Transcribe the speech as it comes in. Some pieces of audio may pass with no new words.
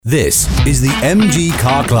This is the MG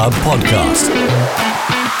Car Club podcast.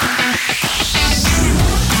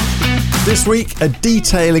 This week, a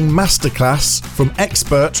detailing masterclass from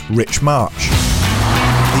expert Rich Marsh.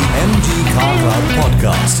 The MG Car Club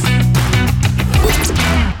podcast.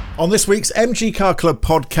 On this week's MG Car Club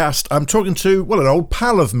podcast, I'm talking to, an old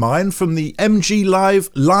pal of mine from the MG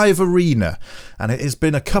Live Arena. And it has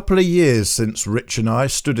been a couple of years since Rich and I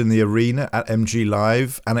stood in the arena at MG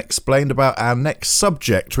Live and explained about our next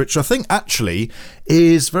subject, which I think actually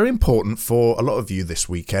is very important for a lot of you this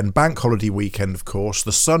weekend. Bank holiday weekend, of course.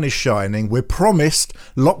 The sun is shining. We're promised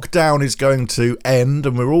lockdown is going to end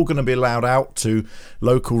and we're all going to be allowed out to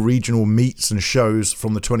local regional meets and shows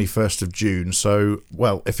from the 21st of June. So,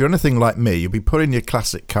 if you're anything like me, you'll be putting your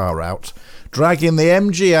classic car out, dragging the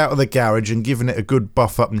MG out of the garage and giving it a good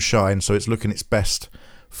buff up and shine so it's looking its best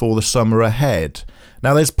for the summer ahead.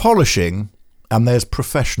 Now, there's polishing and there's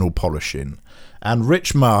professional polishing. And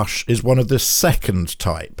Rich Marsh is one of the second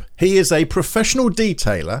type. He is a professional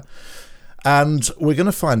detailer, and we're going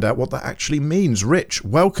to find out what that actually means. Rich,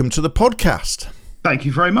 welcome to the podcast. Thank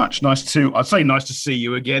you very much. Nice to see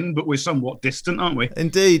you again, but we're somewhat distant, aren't we?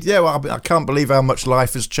 Indeed, yeah. Well, I can't believe how much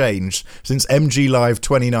life has changed since MG Live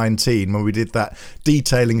 2019 when we did that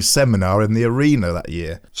detailing seminar in the arena that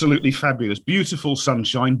year. Absolutely fabulous. Beautiful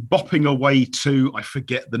sunshine, bopping away to, I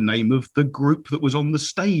forget the name of the group that was on the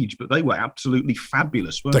stage, but they were absolutely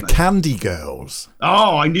fabulous, weren't they? The Candy Girls.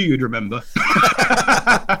 Oh, I knew you'd remember.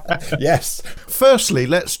 Yes. Firstly,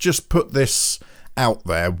 let's just put this out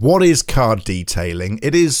there. What is car detailing?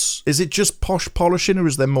 Is it just posh polishing or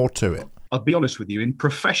is there more to it? I'll be honest with you, in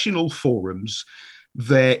professional forums,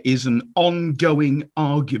 there is an ongoing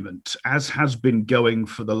argument, as has been going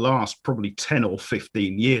for the last probably 10 or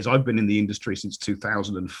 15 years. I've been in the industry since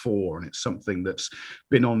 2004, and it's something that's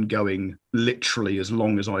been ongoing literally as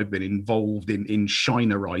long as I've been involved in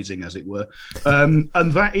shinerizing, as it were. And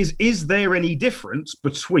that is there any difference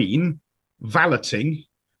between valeting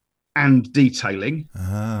and detailing?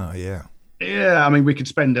 Ah, yeah. Yeah, I mean, we could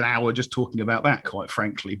spend an hour just talking about that, quite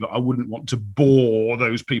frankly, but I wouldn't want to bore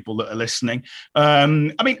those people that are listening. I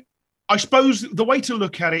suppose the way to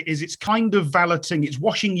look at it is it's kind of valeting. It's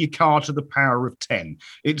washing your car to the power of 10.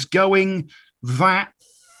 It's going that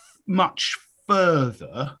much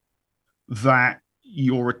further that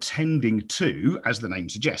you're attending to, as the name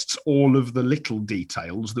suggests, all of the little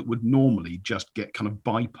details that would normally just get kind of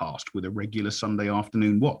bypassed with a regular Sunday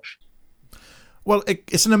afternoon wash. Well,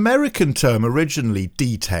 it's an American term originally,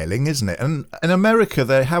 detailing, isn't it? And in America,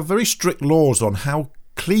 they have very strict laws on how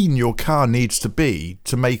clean your car needs to be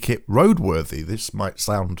to make it roadworthy. This might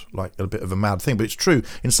sound like a bit of a mad thing, but it's true.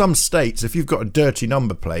 In some states, if you've got a dirty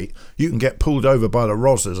number plate, you can get pulled over by the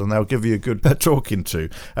Rozzers and they'll give you a good talking to.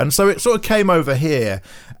 And so it sort of came over here,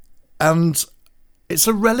 and it's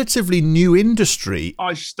a relatively new industry.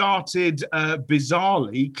 I started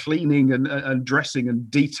bizarrely cleaning and dressing and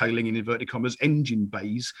detailing, in inverted commas, engine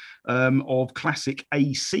bays of classic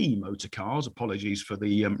AC motor cars. Apologies for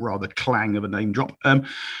the rather clang of a name drop.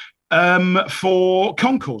 For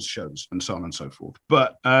concours shows and so on and so forth.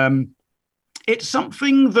 But it's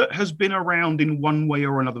something that has been around in one way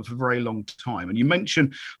or another for a very long time. And you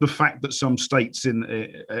mentioned the fact that some states in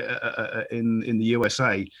the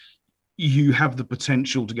USA, you have the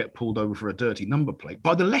potential to get pulled over for a dirty number plate.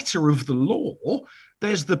 By the letter of the law,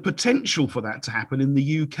 there's the potential for that to happen in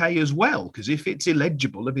the UK as well, because if it's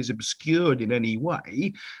illegible, if it's obscured in any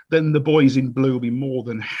way, then the boys in blue will be more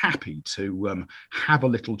than happy to have a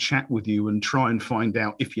little chat with you and try and find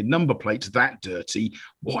out if your number plate's that dirty,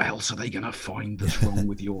 what else are they going to find that's wrong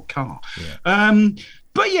with your car? Yeah.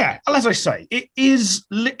 But yeah, as I say, it is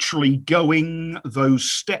literally going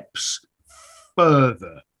those steps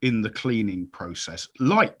further in the cleaning process,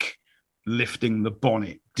 like lifting the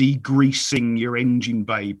bonnet, degreasing your engine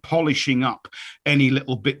bay, polishing up any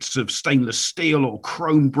little bits of stainless steel or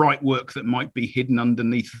chrome bright work that might be hidden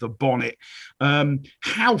underneath the bonnet.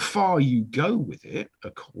 How far you go with it,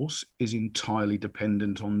 of course, is entirely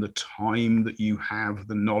dependent on the time that you have,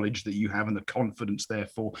 the knowledge that you have, and the confidence,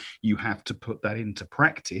 therefore, you have to put that into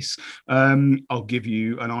practice. I'll give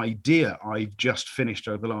you an idea. I've just finished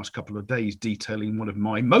over the last couple of days detailing one of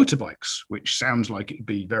my motorbikes, which sounds like it'd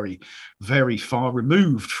be very, very far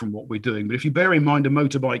removed from what we're doing. But if you bear in mind, a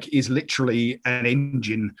motorbike is literally an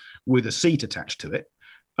engine with a seat attached to it.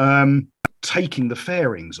 taking the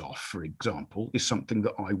fairings off, for example, is something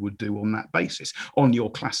that I would do on that basis. On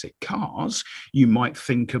your classic cars, you might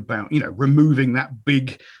think about, removing that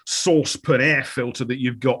big saucepan air filter that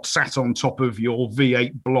you've got sat on top of your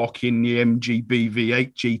V8 block in the MGB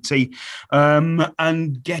V8 GT,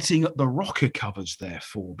 and getting at the rocker covers,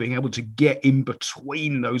 therefore, being able to get in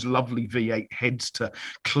between those lovely V8 heads to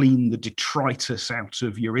clean the detritus out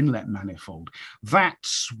of your inlet manifold.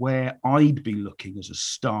 That's where I'd be looking as a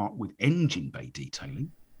start with engine bay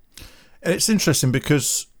detailing. And it's interesting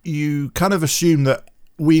because you kind of assume that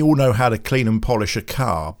we all know how to clean and polish a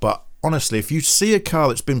car, but honestly, if you see a car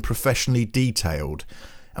that's been professionally detailed,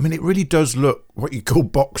 I mean, it really does look what you call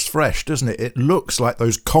box fresh, doesn't it? It looks like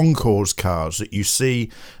those concours cars that you see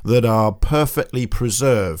that are perfectly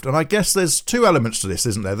preserved. And I guess there's two elements to this,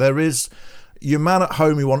 isn't there? There is your man at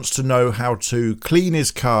home who wants to know how to clean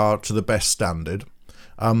his car to the best standard.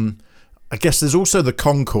 I guess there's also the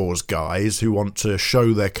concours guys who want to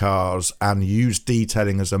show their cars and use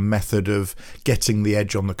detailing as a method of getting the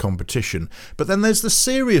edge on the competition. But then there's the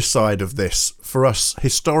serious side of this for us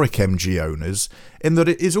historic MG owners, in that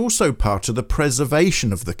it is also part of the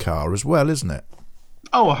preservation of the car as well, isn't it?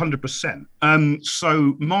 Oh, 100%.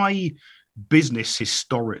 So my business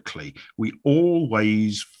historically, we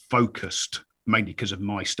always focused, mainly because of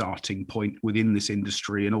my starting point within this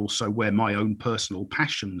industry and also where my own personal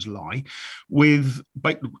passions lie, with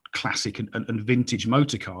classic and vintage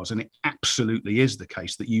motor cars. And it absolutely is the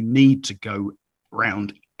case that you need to go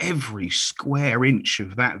around every square inch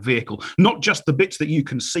of that vehicle, not just the bits that you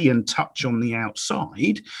can see and touch on the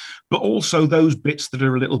outside, but also those bits that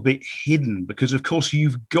are a little bit hidden, because of course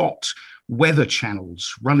you've got weather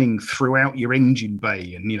channels running throughout your engine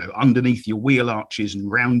bay and, underneath your wheel arches and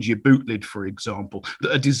round your boot lid, for example,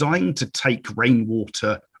 that are designed to take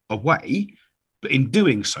rainwater away. But in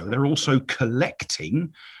doing so, they're also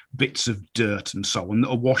collecting bits of dirt and so on that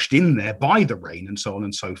are washed in there by the rain and so on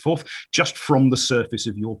and so forth, just from the surface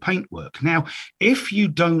of your paintwork. Now, if you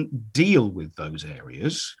don't deal with those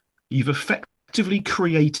areas, you've effectively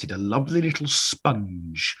created a lovely little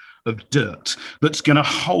sponge of dirt that's going to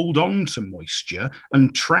hold on to moisture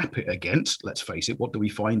and trap it against, let's face it, what do we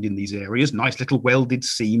find in these areas? Nice little welded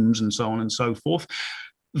seams and so on and so forth.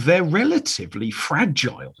 They're relatively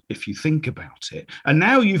fragile if you think about it. And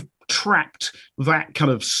now you've trapped that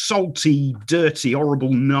kind of salty, dirty,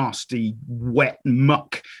 horrible, nasty, wet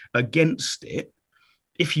muck against it.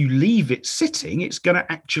 If you leave it sitting, it's going to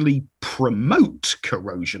actually promote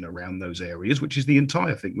corrosion around those areas, which is the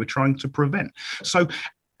entire thing we're trying to prevent. So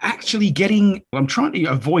actually I'm trying to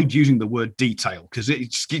avoid using the word detail because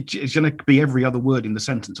it's going to be every other word in the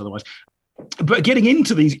sentence otherwise. But getting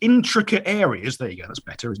into these intricate areas, there you go, that's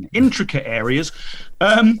better, isn't it? Intricate areas,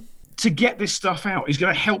 to get this stuff out is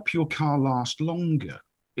going to help your car last longer.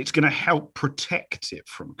 It's going to help protect it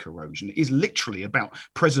from corrosion. It is literally about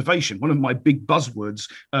preservation. One of my big buzzwords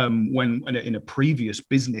when in a previous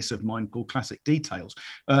business of mine called Classic Details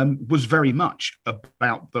was very much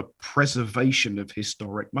about the preservation of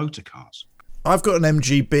historic motor cars. I've got an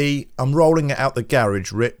MGB. I'm rolling it out the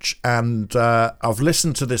garage, Rich, and I've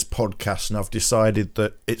listened to this podcast and I've decided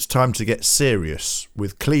that it's time to get serious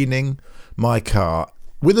with cleaning my car,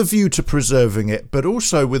 with a view to preserving it, but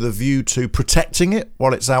also with a view to protecting it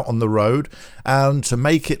while it's out on the road and to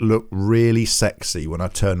make it look really sexy when I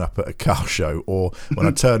turn up at a car show or when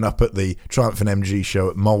I turn up at the Triumph and MG show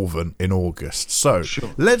at Malvern in August. So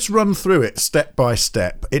Let's run through it step by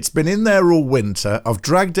step. It's been in there all winter. I've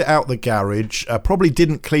dragged it out the garage. I probably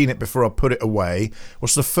didn't clean it before I put it away.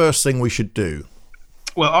 What's the first thing we should do?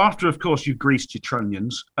 Well, after, of course, you've greased your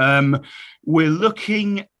trunnions, we're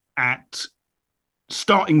looking at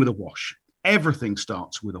starting with a wash. Everything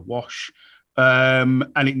starts with a wash, and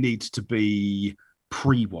it needs to be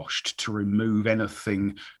pre-washed to remove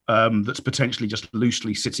anything that's potentially just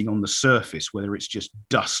loosely sitting on the surface, whether it's just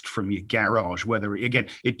dust from your garage, whether,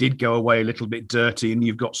 it did go away a little bit dirty and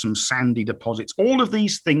you've got some sandy deposits. All of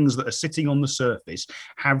these things that are sitting on the surface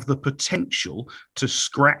have the potential to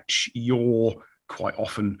scratch your, quite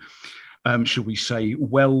often, shall we say,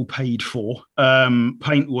 well paid for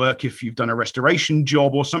paintwork if you've done a restoration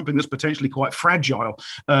job, or something that's potentially quite fragile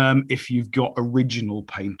if you've got original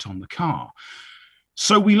paint on the car.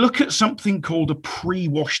 So we look at something called a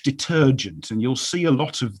pre-wash detergent, and you'll see a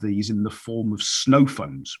lot of these in the form of snow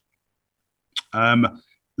foams.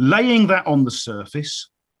 Laying that on the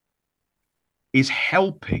surface is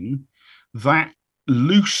helping that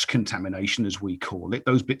loose contamination, as we call it,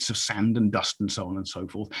 those bits of sand and dust and so on and so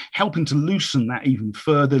forth, helping to loosen that even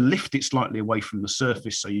further, lift it slightly away from the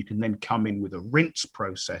surface so you can then come in with a rinse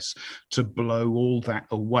process to blow all that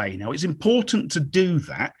away. Now, it's important to do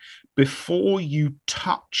that before you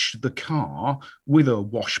touch the car with a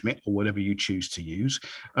wash mitt or whatever you choose to use,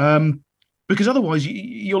 because otherwise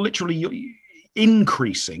you're literally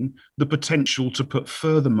increasing the potential to put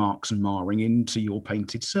further marks and marring into your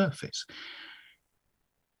painted surface.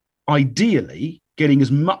 Ideally, getting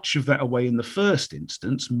as much of that away in the first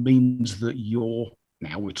instance means that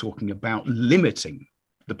now we're talking about limiting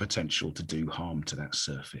the potential to do harm to that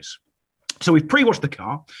surface. So we've pre-washed the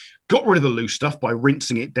car, got rid of the loose stuff by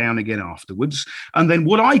rinsing it down again afterwards. And then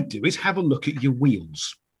what I do is have a look at your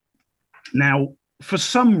wheels. Now, for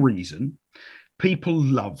some reason, people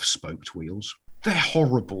love spoked wheels. They're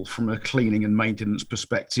horrible from a cleaning and maintenance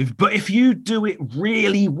perspective. But if you do it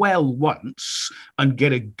really well once and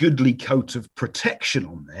get a goodly coat of protection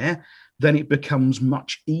on there, then it becomes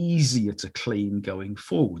much easier to clean going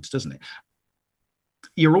forwards, doesn't it?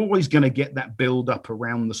 You're always going to get that build up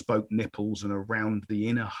around the spoke nipples and around the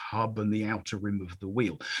inner hub and the outer rim of the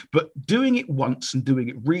wheel. But doing it once and doing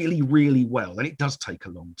it really, really well, and it does take a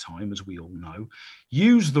long time, as we all know,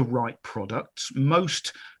 use the right products.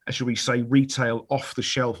 Most, shall we say, retail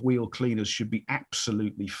off-the-shelf wheel cleaners should be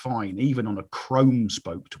absolutely fine, even on a chrome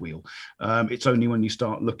spoked wheel. It's only when you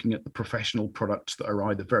start looking at the professional products that are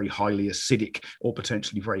either very highly acidic or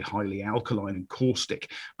potentially very highly alkaline and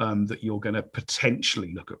caustic that you're going to potentially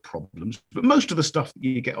look at problems. But most of the stuff that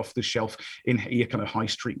you get off the shelf in your kind of high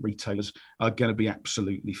street retailers are going to be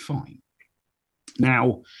absolutely fine.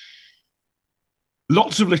 Now,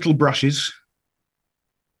 lots of little brushes,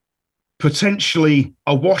 potentially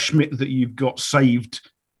a wash mitt that you've got saved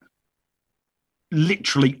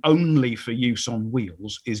literally only for use on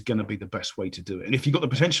wheels is going to be the best way to do it. And if you've got the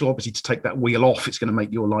potential, obviously, to take that wheel off, it's going to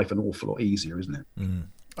make your life an awful lot easier, isn't it? Mm.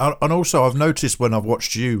 And also, I've noticed when I've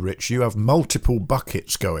watched you, Rich, you have multiple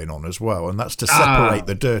buckets going on as well, and that's to separate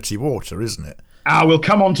the dirty water, isn't it? We'll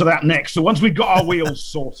come on to that next. So once we've got our wheels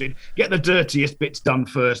sorted, get the dirtiest bits done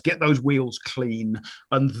first, get those wheels clean,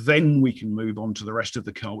 and then we can move on to the rest of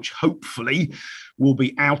the car, which hopefully will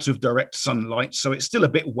be out of direct sunlight. So it's still a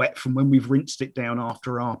bit wet from when we've rinsed it down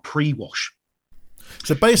after our pre-wash.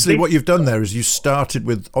 So basically what you've done there is you started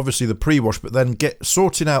with obviously the pre-wash, but then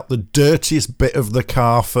sorting out the dirtiest bit of the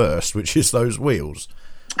car first, which is those wheels.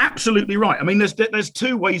 Absolutely right. I mean, there's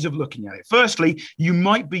two ways of looking at it. Firstly, you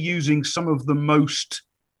might be using some of the most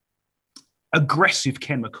aggressive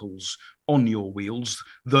chemicals on your wheels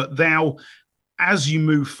that now, as you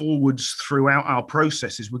move forwards throughout our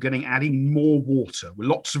processes, we're adding more water with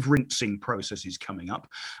lots of rinsing processes coming up.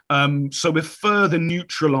 So we're further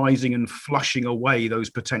neutralizing and flushing away those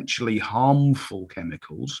potentially harmful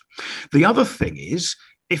chemicals. The other thing is,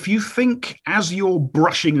 if you think as you're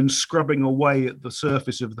brushing and scrubbing away at the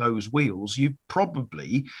surface of those wheels, you're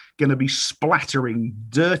probably going to be splattering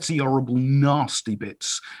dirty, horrible, nasty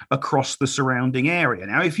bits across the surrounding area.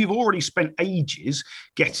 Now, if you've already spent ages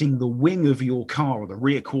getting the wing of your car or the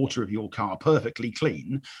rear quarter of your car perfectly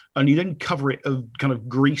clean, and you then cover it a kind of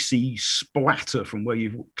greasy splatter from where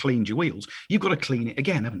you've cleaned your wheels, you've got to clean it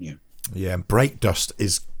again, haven't you? Yeah, and brake dust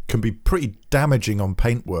can be pretty damaging on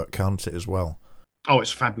paintwork, can't it, as well? Oh,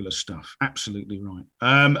 it's fabulous stuff. Absolutely right.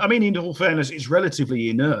 I mean, in all fairness, it's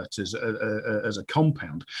relatively inert as a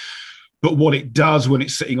compound. But what it does when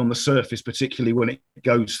it's sitting on the surface, particularly when it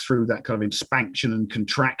goes through that kind of expansion and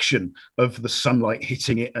contraction of the sunlight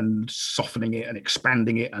hitting it and softening it and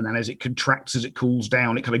expanding it, and then as it contracts, as it cools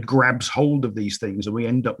down, it kind of grabs hold of these things, and we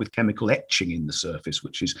end up with chemical etching in the surface,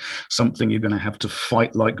 which is something you're going to have to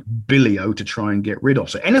fight like Billy-O to try and get rid of.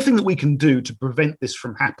 So anything that we can do to prevent this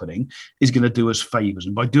from happening is going to do us favors.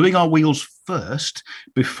 And by doing our wheels first,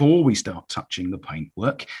 before we start touching the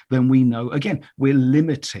paintwork, then we know, again, we're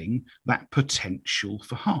limiting that potential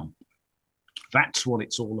for harm. That's what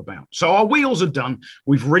it's all about. So our wheels are done.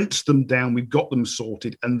 We've rinsed them down. We've got them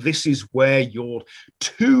sorted. And this is where your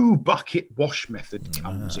 2-bucket wash method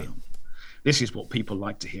comes in. This is what people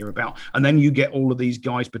like to hear about. And then you get all of these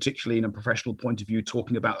guys, particularly in a professional point of view,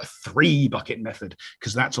 talking about a 3-bucket method,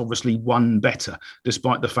 because that's obviously one better,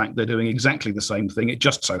 despite the fact they're doing exactly the same thing. It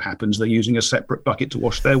just so happens they're using a separate bucket to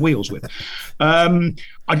wash their wheels with. I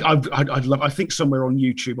think somewhere on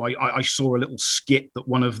YouTube, I saw a little skit that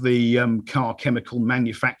one of the car chemical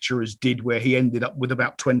manufacturers did where he ended up with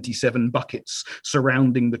about 27 buckets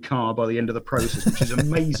surrounding the car by the end of the process, which is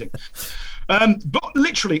amazing. But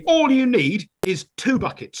literally all you need is 2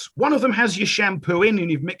 buckets. One of them has your shampoo in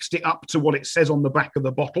and you've mixed it up to what it says on the back of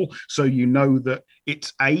the bottle. So you know that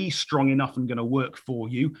it's A, strong enough and going to work for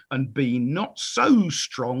you, and B, not so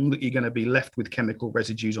strong that you're going to be left with chemical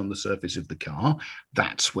residues on the surface of the car.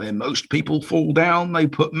 That's where most people fall down. They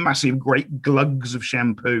put massive, great glugs of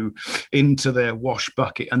shampoo into their wash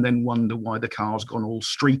bucket and then wonder why the car's gone all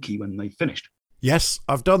streaky when they finished. Yes,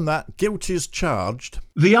 I've done that. Guilty as charged.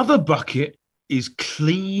 The other bucket is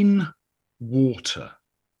clean water.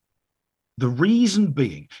 The reason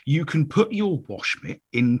being, you can put your wash mitt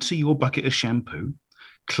into your bucket of shampoo,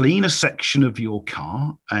 clean a section of your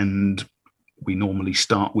car, and we normally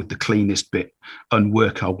start with the cleanest bit and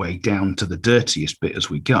work our way down to the dirtiest bit as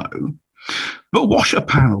we go. But wash a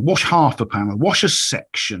panel, wash half a panel, wash a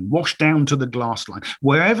section, wash down to the glass line,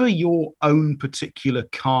 wherever your own particular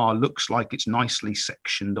car looks like it's nicely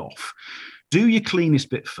sectioned off. Do your cleanest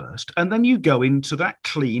bit first, and then you go into that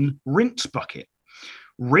clean rinse bucket.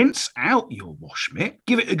 Rinse out your wash mitt,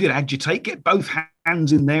 give it a good agitate, get both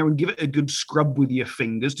hands in there and give it a good scrub with your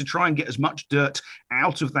fingers to try and get as much dirt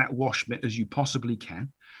out of that wash mitt as you possibly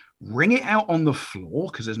can. Wring it out on the floor,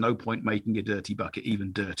 because there's no point making a dirty bucket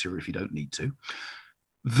even dirtier if you don't need to.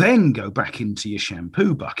 Then go back into your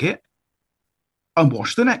shampoo bucket and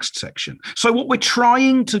wash the next section. So what we're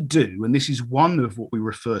trying to do, and this is one of what we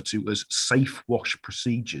refer to as safe wash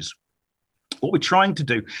procedures, what we're trying to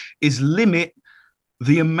do is limit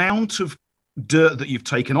the amount of dirt that you've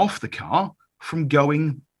taken off the car from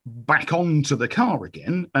going back onto the car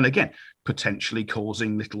again, and again, potentially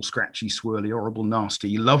causing little scratchy, swirly, horrible,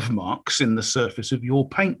 nasty love marks in the surface of your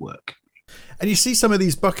paintwork. And you see some of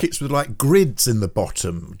these buckets with like grids in the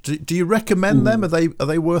bottom. Do you recommend them? Are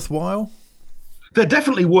they worthwhile? They're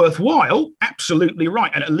definitely worthwhile. Absolutely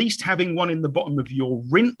right. And at least having one in the bottom of your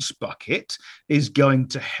rinse bucket is going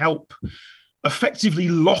to help effectively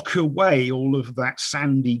lock away all of that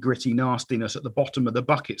sandy, gritty nastiness at the bottom of the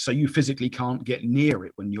bucket, so you physically can't get near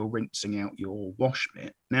it when you're rinsing out your wash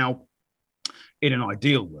mitt. Now, in an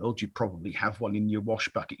ideal world, you'd probably have one in your wash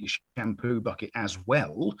bucket, your shampoo bucket as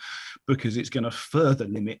well, because it's going to further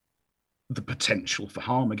limit the potential for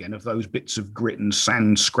harm again of those bits of grit and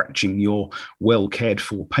sand scratching your well cared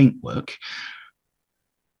for paintwork.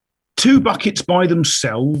 2 buckets by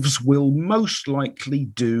themselves will most likely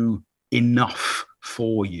do enough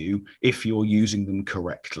for you if you're using them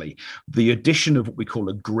correctly. The addition of what we call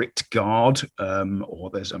a grit guard, or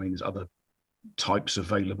there's other types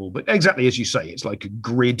available, but exactly as you say, it's like a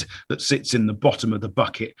grid that sits in the bottom of the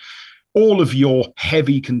bucket. All of your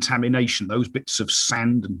heavy contamination, those bits of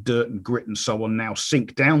sand and dirt and grit and so on, now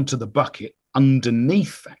sink down to the bucket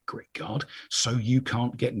underneath that grit guard, so you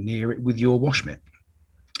can't get near it with your wash mitt.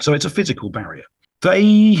 So it's a physical barrier.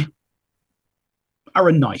 They are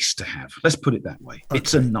a nice to have. Let's put it that way. Okay.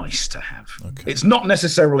 It's a nice to have. Okay. It's not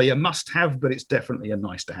necessarily a must have, but it's definitely a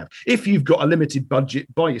nice to have. If you've got a limited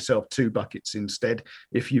budget, buy yourself 2 buckets instead.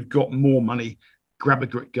 If you've got more money, grab a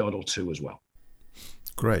grit guard or 2 as well.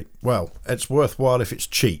 Great. Well, it's worthwhile if it's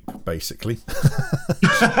cheap, basically.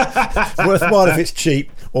 Worthwhile if it's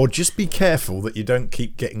cheap, or just be careful that you don't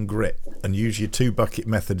keep getting grit and use your 2 bucket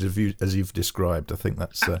method as you've described. I think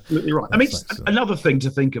that's absolutely right. Another thing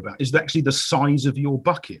to think about is actually the size of your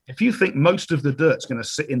bucket. If you think most of the dirt's going to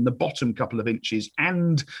sit in the bottom couple of inches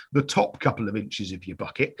and the top couple of inches of your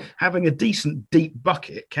bucket, having a decent deep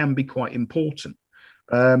bucket can be quite important.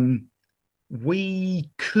 We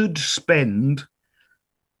could spend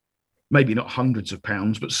maybe not hundreds of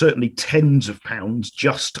pounds, but certainly tens of pounds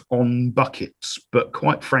just on buckets. But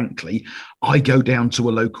quite frankly, I go down to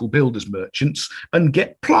a local builder's merchants and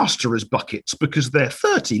get plasterers buckets because they're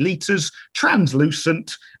 30 litres,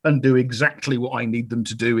 translucent, and do exactly what I need them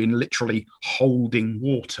to do in literally holding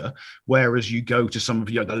water. Whereas you go to some of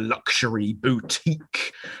the luxury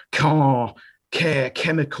boutique car care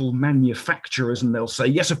chemical manufacturers and they'll say,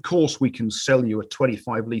 yes, of course, we can sell you a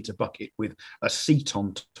 25-litre bucket with a seat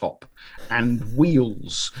on top and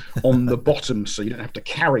wheels on the bottom so you don't have to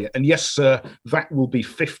carry it. And yes, sir, that will be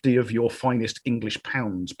 50 of your finest English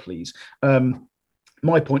pounds, please.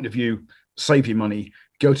 My point of view, save your money,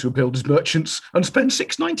 go to a builder's merchants and spend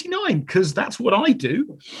 $6.99 because that's what I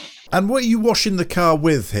do. And what are you washing the car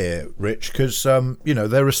with here, Rich? Because,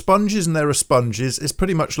 there are sponges and there are sponges. It's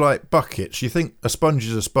pretty much like buckets. You think a sponge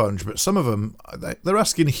is a sponge, but some of them, they're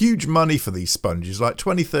asking huge money for these sponges, like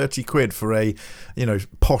 20, 30 quid for a,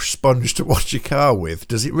 posh sponge to wash your car with.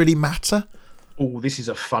 Does it really matter? Oh, this is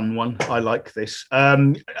a fun one. I like this.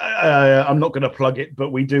 I'm not going to plug it,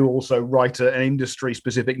 but we do also write an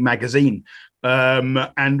industry-specific magazine.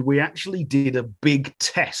 And we actually did a big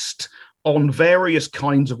test on various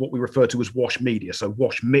kinds of what we refer to as wash media. So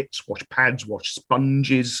wash mitts, wash pads, wash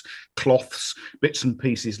sponges, cloths, bits and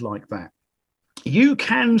pieces like that. You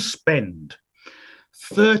can spend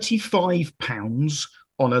 £35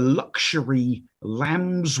 on a luxury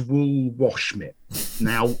lamb's wool wash mitt.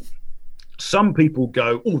 Now, some people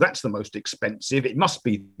go, oh, that's the most expensive. It must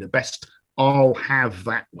be the best. I'll have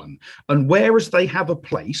that one. And whereas they have a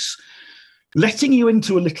place, letting you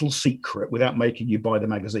into a little secret without making you buy the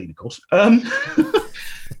magazine, of course,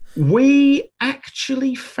 we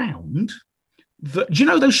actually found that, do you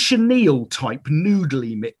know those chenille type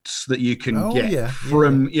noodly mitts that you can get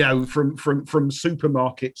from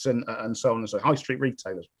supermarkets and so on and so high street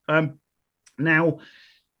retailers? Now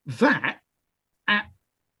that at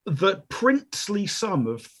the princely sum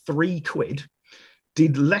of £3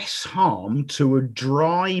 did less harm to a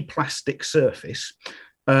dry plastic surface.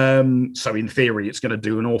 So in theory, it's going to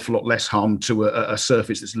do an awful lot less harm to a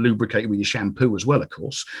surface that's lubricated with your shampoo as well, of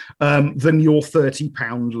course, than your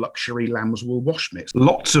 £30 luxury lamb's wool wash mitts.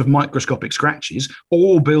 Lots of microscopic scratches,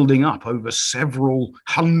 all building up over several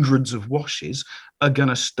hundreds of washes, are going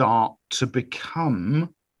to start to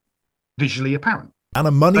become visually apparent. And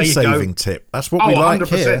a money-saving tip. That's what we like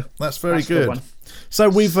 100%. Here. That's very good. So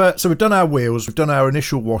we've done our wheels, we've done our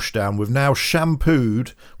initial wash down, we've now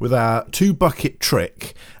shampooed with our 2-bucket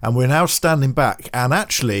trick, and we're now standing back. And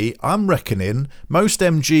actually, I'm reckoning most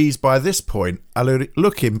MGs by this point are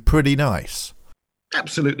looking pretty nice.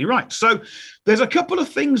 Absolutely right. So there's a couple of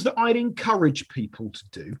things that I'd encourage people to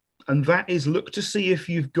do. And that is look to see if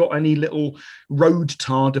you've got any little road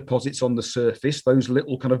tar deposits on the surface, those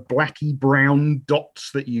little kind of blacky brown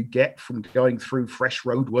dots that you get from going through fresh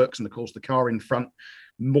roadworks. And of course, the car in front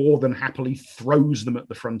more than happily throws them at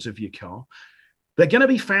the front of your car. They're going to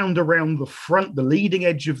be found around the front, the leading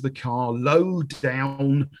edge of the car, low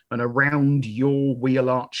down and around your wheel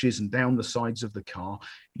arches and down the sides of the car.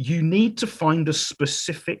 You need to find a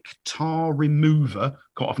specific tar remover,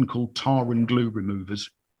 quite often called tar and glue removers,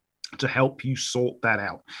 to help you sort that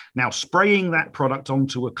out. Now, spraying that product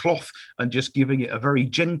onto a cloth and just giving it a very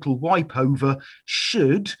gentle wipe over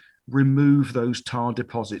should remove those tar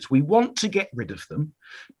deposits. We want to get rid of them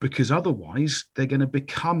because otherwise they're going to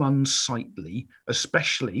become unsightly,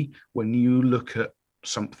 especially when you look at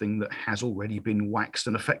something that has already been waxed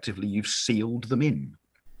and effectively you've sealed them in.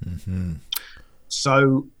 Mm-hmm.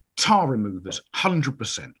 So tar removers,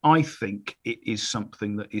 100%. I think it is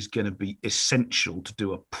something that is going to be essential to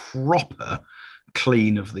do a proper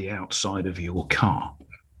clean of the outside of your car.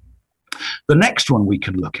 The next one we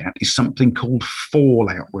can look at is something called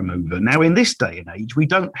fallout remover. Now, in this day and age, we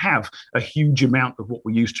don't have a huge amount of what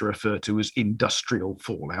we used to refer to as industrial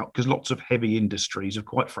fallout because lots of heavy industries have,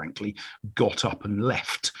 quite frankly, got up and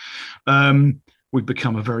left. We've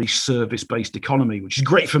become a very service-based economy, which is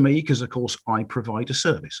great for me because, of course, I provide a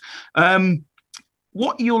service.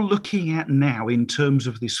 What you're looking at now in terms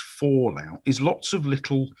of this fallout is lots of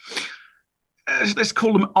little, let's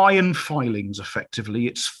call them iron filings, effectively.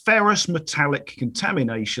 It's ferrous metallic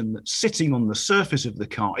contamination that's sitting on the surface of the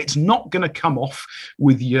car. It's not going to come off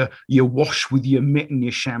with your wash with your mitt and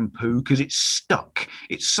your shampoo because it's stuck.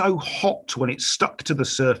 It's so hot when it's stuck to the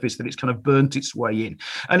surface that it's kind of burnt its way in.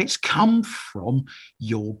 And it's come from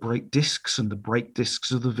your brake discs and the brake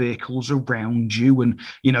discs of the vehicles around you. And,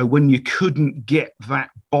 you know, when you couldn't get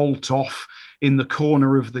that bolt off in the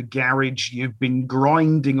corner of the garage, you've been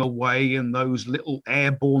grinding away, and those little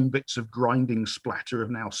airborne bits of grinding splatter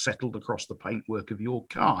have now settled across the paintwork of your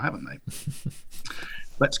car, haven't they?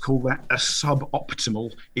 Let's call that a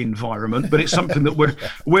suboptimal environment, but it's something that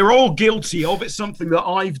we're all guilty of. It's something that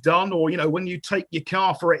I've done, or, you know, when you take your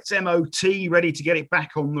car for its MOT, ready to get it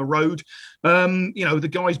back on the road, you know, the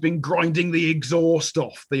guy's been grinding the exhaust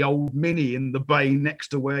off the old Mini in the bay next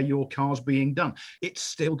to where your car's being done. It's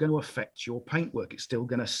still going to affect your paintwork. It's still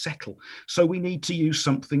going to settle. So we need to use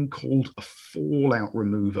something called a fallout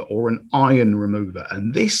remover or an iron remover.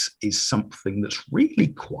 And this is something that's really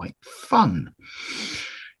quite fun.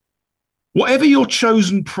 Whatever your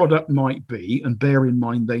chosen product might be, and bear in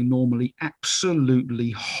mind they normally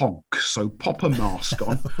absolutely honk, so pop a mask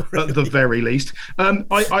on really? At the very least.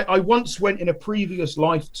 I once went in a previous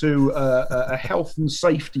life to a health and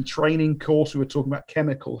safety training course. We were talking about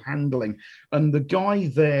chemical handling, and the guy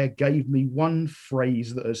there gave me one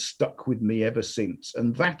phrase that has stuck with me ever since,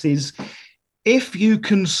 and that is, if you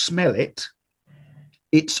can smell it,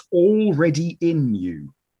 it's already in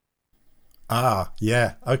you. Ah,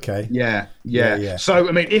 yeah, okay. Yeah. So,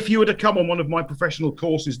 I mean, if you were to come on one of my professional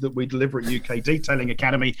courses that we deliver at UK Detailing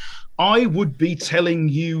Academy, I would be telling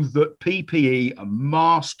you that PPE, a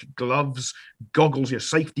mask, gloves, goggles, your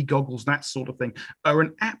safety goggles, that sort of thing, are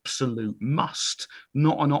an absolute must,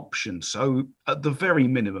 not an option. So, at the very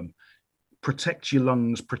minimum, protect your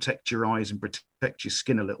lungs, protect your eyes, and protect your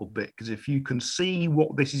skin a little bit. Because if you can see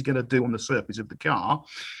what this is going to do on the surface of the car,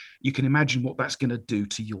 you can imagine what that's going to do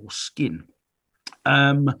to your skin.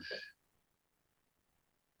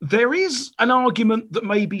 There is an argument that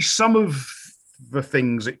maybe some of the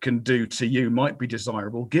things it can do to you might be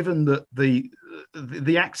desirable, given that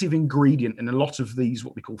the active ingredient in a lot of these,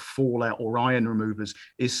 what we call fallout or iron removers,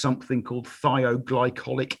 is something called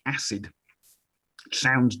thioglycolic acid.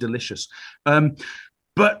 Sounds delicious.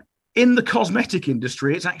 But in the cosmetic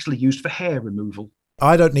industry, it's actually used for hair removal.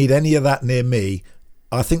 I don't need any of that near me.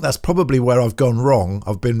 I think that's probably where I've gone wrong.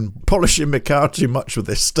 I've been polishing my car too much with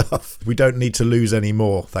this stuff. We don't need to lose any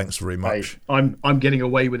more. Thanks very much. Hey, I'm getting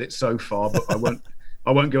away with it so far, but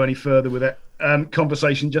I won't go any further with that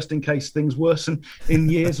conversation, just in case things worsen in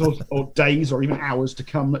years or days or even hours to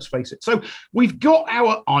come. Let's face it. So we've got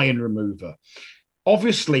our iron remover.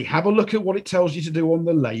 Obviously, have a look at what it tells you to do on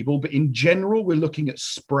the label, but in general, we're looking at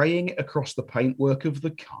spraying it across the paintwork of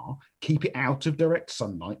the car. Keep it out of direct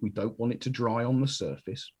sunlight. We don't want it to dry on the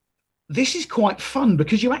surface. This is quite fun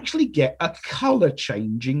because you actually get a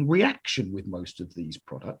color-changing reaction with most of these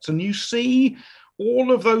products, and you see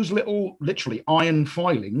all of those little, literally, iron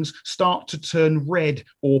filings start to turn red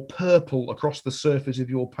or purple across the surface of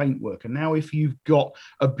your paintwork. And now if you've got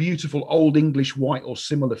a beautiful Old English white or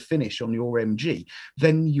similar finish on your MG,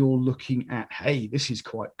 then you're looking at, hey, this is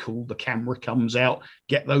quite cool. The camera comes out,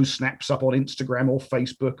 get those snaps up on Instagram or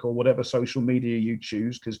Facebook or whatever social media you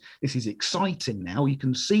choose, because this is exciting now. You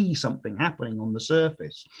can see something happening on the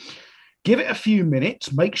surface. Give it a few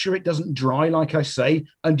minutes, make sure it doesn't dry, like I say,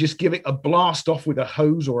 and just give it a blast off with a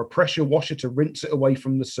hose or a pressure washer to rinse it away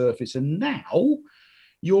from the surface. And now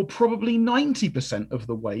you're probably 90% of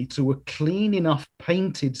the way to a clean enough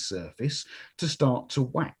painted surface to start to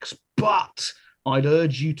wax. But I'd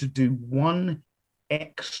urge you to do one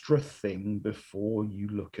extra thing before you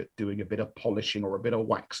look at doing a bit of polishing or a bit of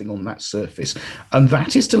waxing on that surface. And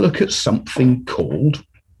that is to look at something called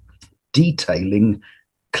detailing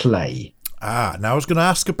clay. Now I was going to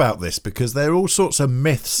ask about this because there are all sorts of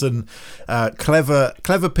myths and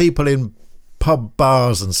clever people in pub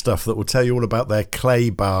bars and stuff that will tell you all about their clay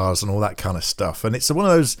bars and all that kind of stuff. And it's one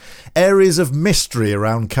of those areas of mystery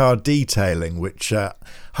around car detailing, which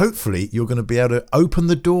hopefully you're going to be able to open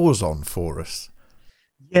the doors on for us.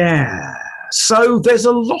 Yeah. So there's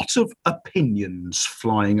a lot of opinions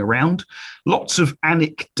flying around, lots of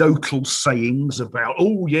anecdotal sayings about,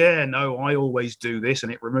 oh, yeah, no, I always do this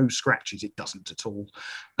and it removes scratches. It doesn't at all.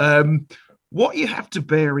 What you have to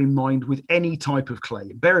bear in mind with any type of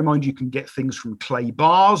clay, bear in mind you can get things from clay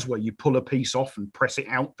bars where you pull a piece off and press it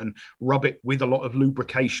out and rub it with a lot of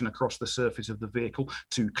lubrication across the surface of the vehicle,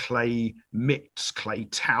 to clay mitts, clay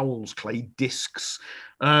towels, clay discs.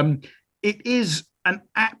 It is an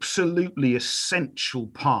absolutely essential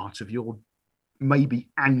part of your maybe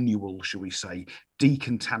annual, shall we say,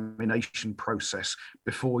 decontamination process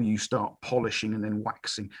before you start polishing and then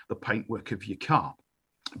waxing the paintwork of your car.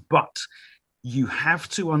 But you have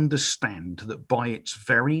to understand that by its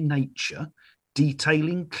very nature,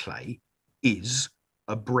 detailing clay is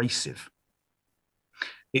abrasive.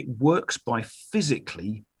 It works by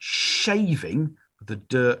physically shaving the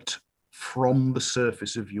dirt from the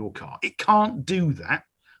surface of your car. It can't do that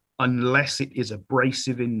unless it is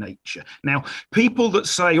abrasive in nature. Now, people that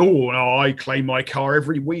say, oh, no, I clay my car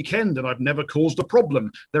every weekend and I've never caused a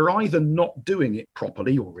problem, they're either not doing it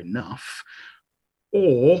properly or enough,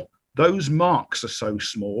 or those marks are so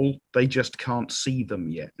small, they just can't see them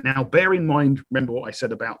yet. Now, bear in mind, remember what I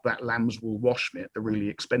said about that lamb's wool wash mitt, the really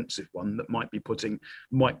expensive one that might be putting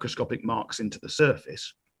microscopic marks into the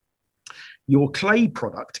surface. Your clay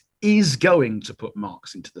product is going to put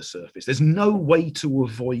marks into the surface. There's no way to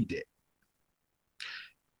avoid it.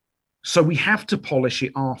 So we have to polish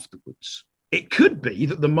it afterwards. It could be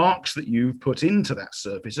that the marks that you've put into that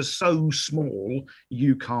surface are so small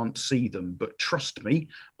you can't see them. But trust me,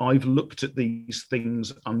 I've looked at these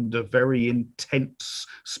things under very intense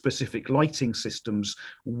specific lighting systems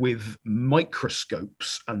with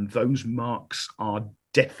microscopes, and those marks are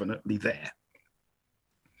definitely there.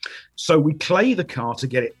 So we clay the car to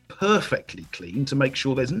get it perfectly clean, to make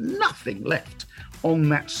sure there's nothing left on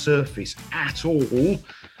that surface at all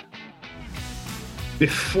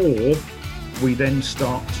before we then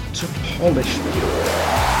start to polish the car.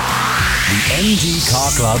 The MG Car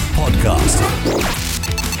Club Podcast.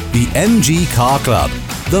 The MG Car Club,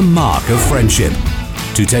 the mark of friendship.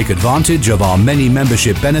 To take advantage of our many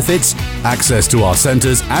membership benefits, access to our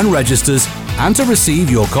centres and registers, and to receive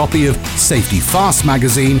your copy of Safety Fast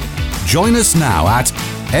magazine, join us now at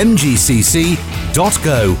mgcc.co.uk,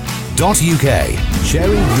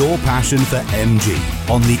 sharing your passion for MG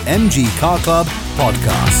on the MG Car Club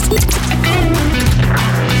Podcast.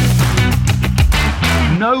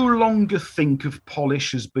 No longer think of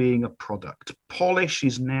polish as being a product. Polish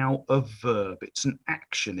is now a verb. It's an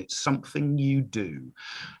action. It's something you do.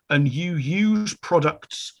 And you use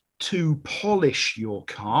products to polish your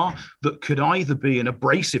car that could either be an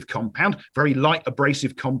abrasive compound, very light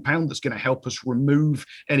abrasive compound that's going to help us remove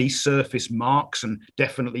any surface marks and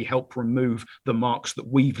definitely help remove the marks that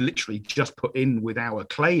we've literally just put in with our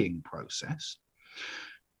claying process.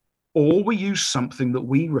 Or we use something that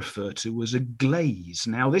we refer to as a glaze.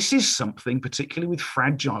 Now, this is something, particularly with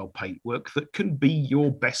fragile paintwork, that can be your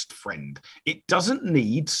best friend. It doesn't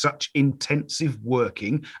need such intensive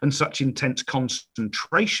working and such intense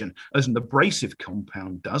concentration as an abrasive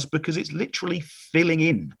compound does, because it's literally filling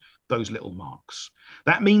in those little marks.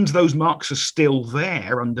 That means those marks are still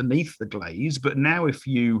there underneath the glaze, but now if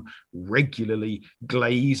you regularly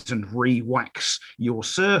glaze and re-wax your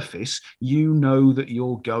surface, you know that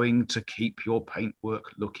you're going to keep your paintwork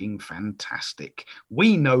looking fantastic.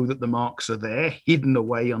 We know that the marks are there, hidden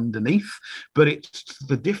away underneath, but it's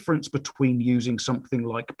the difference between using something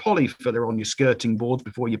like polyfiller on your skirting boards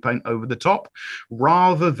before you paint over the top,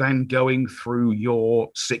 rather than going through your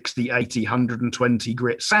 60, 80, 120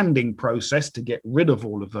 grit sanding process to get rid of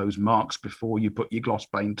all of those marks before you put your gloss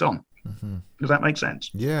paint on. Mm-hmm. Does that make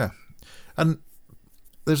sense? Yeah. And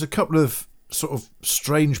there's a couple of sort of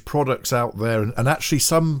strange products out there, and actually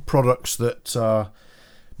some products that are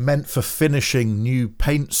meant for finishing new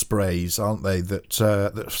paint sprays, aren't they, that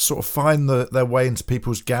sort of find their way into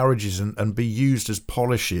people's garages and be used as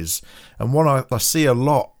polishes. And one I see a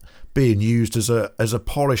lot being used as a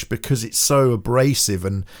polish because it's so abrasive,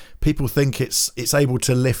 and people think it's able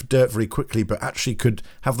to lift dirt very quickly, but actually could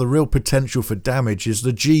have the real potential for damage, is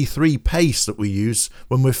the G3 paste that we use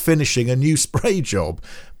when we're finishing a new spray job.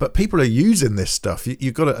 But people are using this stuff.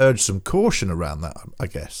 You've got to urge some caution around that, I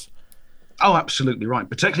guess. Oh, absolutely right.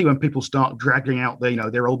 Particularly when people start dragging out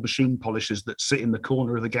their old machine polishers that sit in the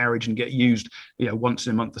corner of the garage and get used, once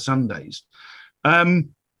in a month of Sundays.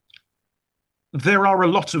 There are a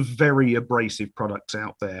lot of very abrasive products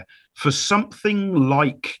out there. For something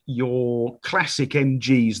like your classic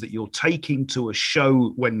MGs that you're taking to a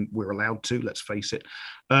show when we're allowed to, let's face it,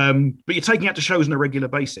 but you're taking out to shows on a regular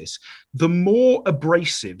basis, the more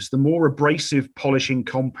abrasives, the more abrasive polishing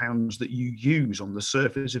compounds that you use on the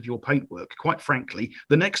surface of your paintwork, quite frankly,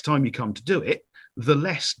 the next time you come to do it, the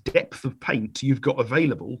less depth of paint you've got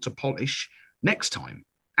available to polish next time,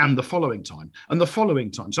 and the following time, and the following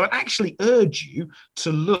time. So I actually urge you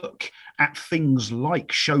to look at things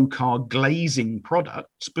like show car glazing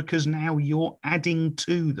products, because now you're adding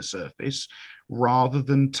to the surface rather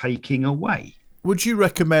than taking away. Would you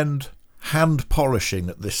recommend hand polishing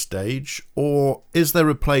at this stage, or is there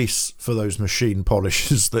a place for those machine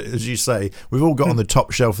polishers that, as you say, we've all got on the top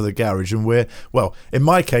shelf of the garage and we're, well, in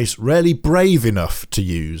my case, rarely brave enough to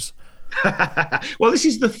use? Well, this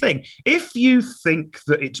is the thing. If you think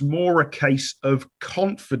that it's more a case of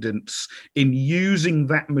confidence in using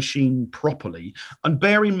that machine properly, and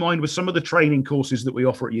bear in mind with some of the training courses that we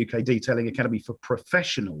offer at UK Detailing Academy for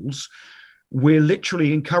professionals, we're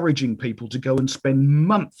literally encouraging people to go and spend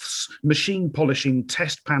months machine polishing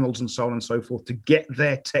test panels and so on and so forth to get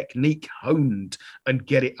their technique honed and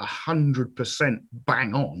get it 100%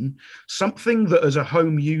 bang on. Something that as a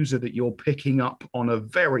home user that you're picking up on a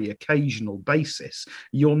very occasional basis,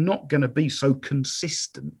 you're not going to be so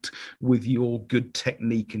consistent with your good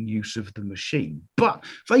technique and use of the machine. But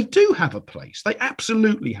they do have a place. They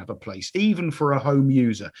absolutely have a place, even for a home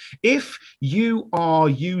user. If you are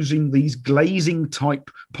using these glazing type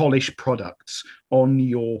polish products on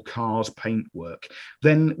your car's paintwork,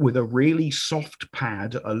 then with a really soft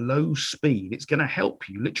pad at a low speed, it's going to help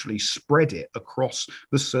you literally spread it across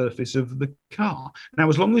the surface of the car. Now,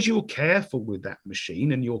 as long as you're careful with that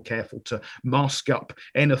machine and you're careful to mask up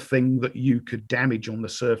anything that you could damage on the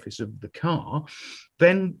surface of the car,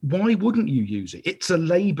 then why wouldn't you use it? It's a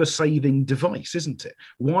labor-saving device, isn't it?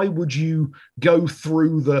 Why would you go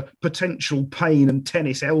through the potential pain and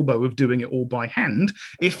tennis elbow of doing it all by hand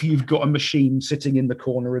if you've got a machine sitting in the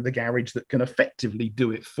corner of the garage that can effectively do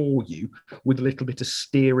it for you with a little bit of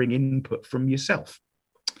steering input from yourself?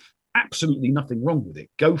 Absolutely nothing wrong with it.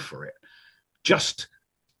 Go for it. Just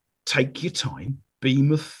take your time, be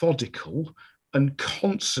methodical and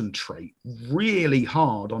concentrate really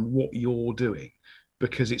hard on what you're doing,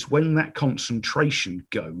 because it's when that concentration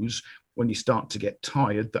goes, when you start to get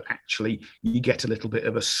tired, that actually you get a little bit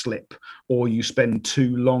of a slip, or you spend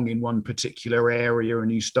too long in one particular area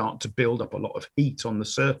and you start to build up a lot of heat on the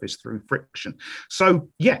surface through friction. So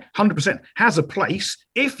yeah, 100% has a place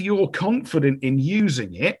if you're confident in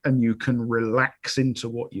using it and you can relax into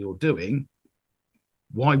what you're doing.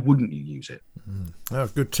 Why wouldn't you use it? Oh,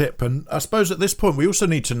 good tip. And I suppose at this point we also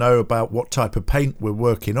need to know about what type of paint we're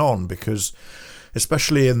working on, because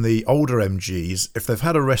especially in the older MGs, if they've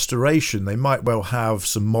had a restoration, they might well have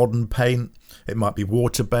some modern paint. It might be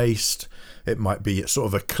water-based. It might be sort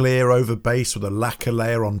of a clear over base with a lacquer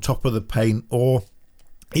layer on top of the paint, or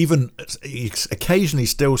even you occasionally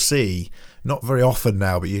still see, not very often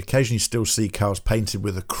now, but you occasionally still see cars painted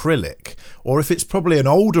with acrylic. Or if it's probably an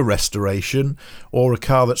older restoration or a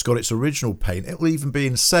car that's got its original paint, it'll even be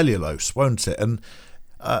in cellulose, won't it? And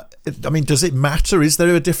I mean, does it matter? Is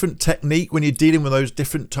there a different technique when you're dealing with those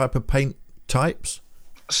different type of paint types?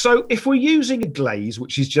 So if we're using a glaze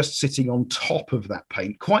which is just sitting on top of that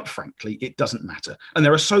paint, quite frankly, it doesn't matter. And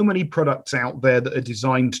there are so many products out there that are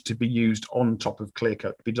designed to be used on top of clear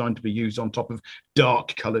coat, designed to be used on top of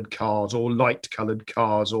dark coloured cars or light coloured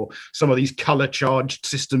cars, or some of these colour charged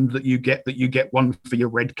systems that you get one for your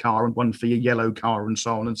red car and one for your yellow car and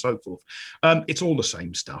so on and so forth. It's all the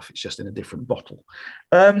same stuff. It's just in a different bottle.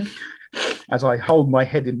 As I hold my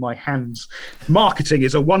head in my hands, marketing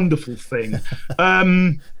is a wonderful thing.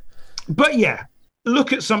 But yeah,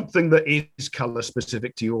 look at something that is colour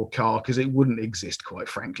specific to your car, because it wouldn't exist, quite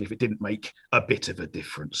frankly, if it didn't make a bit of a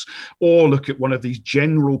difference. Or look at one of these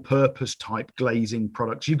general purpose type glazing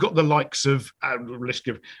products. You've got the likes of risk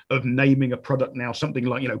of naming a product now, something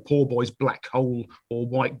like, Poor Boy's Black Hole or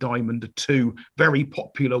White Diamond are two very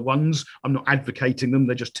popular ones. I'm not advocating them.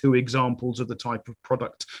 They're just two examples of the type of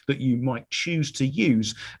product that you might choose to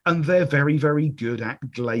use. And they're very, very good at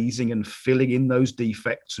glazing and filling in those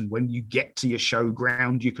defects. And when you get to your show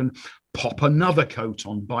ground, you can pop another coat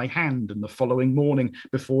on by hand, and the following morning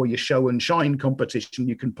before your show and shine competition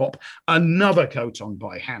you can pop another coat on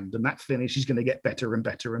by hand, and that finish is going to get better and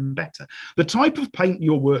better and better. The type of paint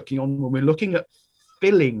you're working on when we're looking at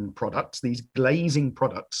filling products, these glazing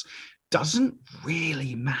products, doesn't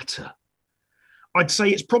really matter. I'd say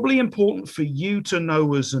it's probably important for you to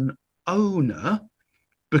know as an owner,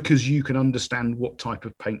 because you can understand what type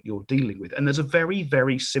of paint you're dealing with. And there's a very,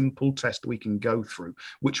 very simple test we can go through,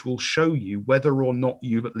 which will show you whether or not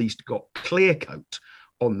you've at least got clear coat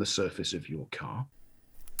on the surface of your car.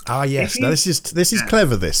 Ah, yes. Now, this is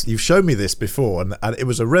clever, this. You've shown me this before, and it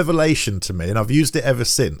was a revelation to me, and I've used it ever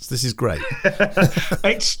since. This is great.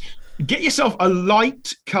 Get yourself a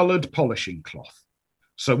light-coloured polishing cloth.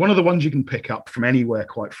 So one of the ones you can pick up from anywhere,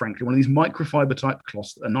 quite frankly, one of these microfiber type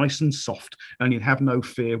cloths that are nice and soft, and you'd have no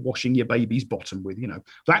fear washing your baby's bottom with,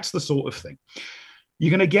 that's the sort of thing.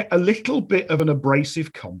 You're going to get a little bit of an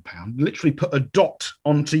abrasive compound, literally put a dot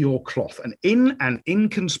onto your cloth, and in an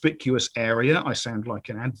inconspicuous area, I sound like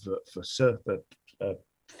an advert for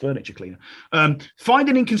furniture cleaner. Find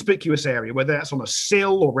an inconspicuous area, whether that's on a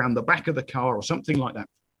sill or around the back of the car or something like that,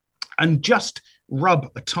 and just rub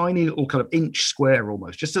a tiny little kind of inch square,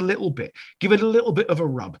 almost, just a little bit. Give it a little bit of a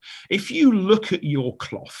rub. If you look at your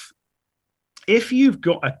cloth, if you've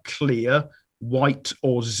got a clear white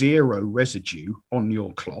or zero residue on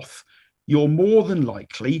your cloth, you're more than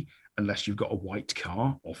likely, unless you've got a white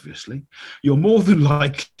car, obviously, you're more than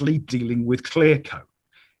likely dealing with clear coat.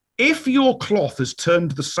 If your cloth has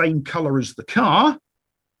turned the same color as the car,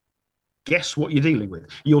 guess what you're dealing with?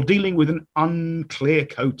 You're dealing with an unclear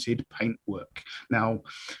coated paintwork. Now,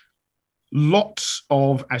 lots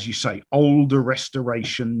of, as you say, older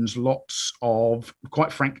restorations, lots of,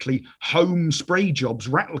 quite frankly, home spray jobs,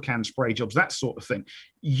 rattle can spray jobs, that sort of thing.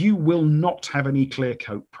 You will not have any clear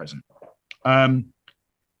coat present.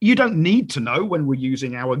 You don't need to know when we're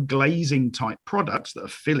using our glazing type products that are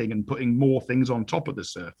filling and putting more things on top of the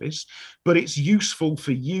surface, but it's useful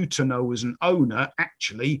for you to know as an owner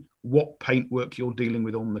actually what paintwork you're dealing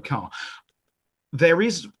with on the car. There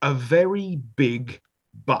is a very big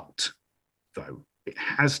but, though, it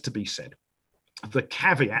has to be said. The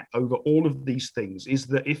caveat over all of these things is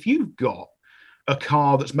that if you've got a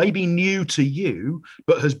car that's maybe new to you,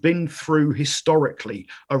 but has been through historically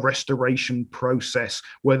a restoration process,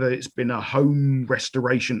 whether it's been a home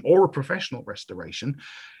restoration or a professional restoration,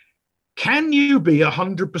 can you be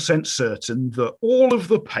 100% certain that all of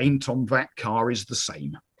the paint on that car is the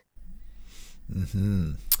same?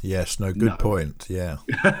 Mm-hmm. Yes, no, good point. Yeah.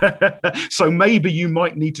 So maybe you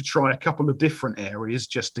might need to try a couple of different areas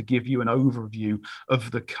just to give you an overview of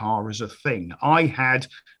the car as a thing. I had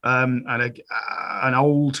an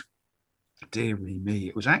old, dearie me,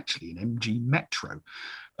 it was actually an MG Metro.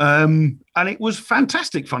 And it was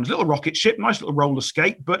fantastic fun. It was a little rocket ship, nice little roller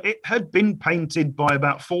skate, but it had been painted by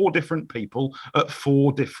about 4 different people at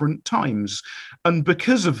 4 different times. And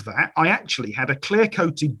because of that, I actually had a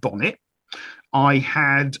clear-coated bonnet. I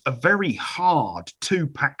had a very hard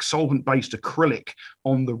 2-pack solvent-based acrylic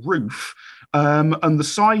on the roof, and the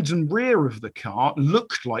sides and rear of the car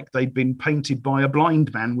looked like they'd been painted by a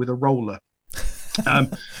blind man with a roller.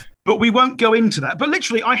 But we won't go into that. But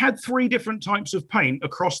literally, I had 3 different types of paint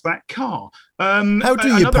across that car. How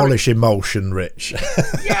do you polish emulsion, Rich?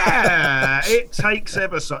 Yeah, it takes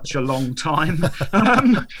ever such a long time.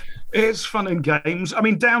 It's fun and games. I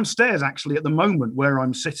mean, downstairs, actually, at the moment where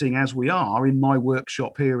I'm sitting as we are in my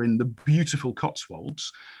workshop here in the beautiful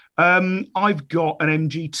Cotswolds, I've got an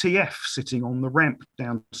MGTF sitting on the ramp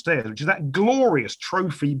downstairs, which is that glorious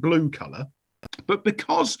trophy blue colour. But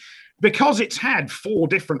because it's had 4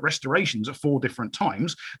 different restorations at 4 different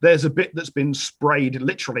times, there's a bit that's been sprayed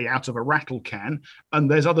literally out of a rattle can, and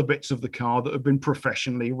there's other bits of the car that have been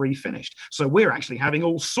professionally refinished. So we're actually having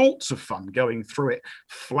all sorts of fun going through it,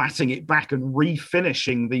 flatting it back and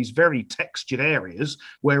refinishing these very textured areas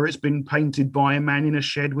where it's been painted by a man in a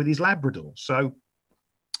shed with his Labrador. So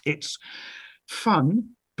it's fun,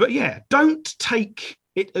 but yeah, don't take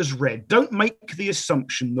it as read. Don't make the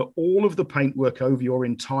assumption that all of the paintwork over your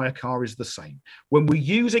entire car is the same. When we're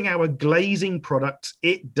using our glazing products,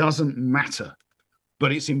 it doesn't matter.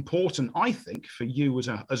 But it's important, I think, for you as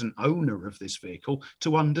an owner of this vehicle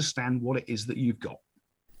to understand what it is that you've got.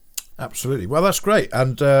 Absolutely. Well, that's great.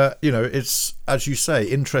 And, it's, as you say,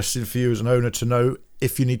 interesting for you as an owner to know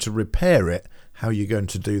if you need to repair it, how you're going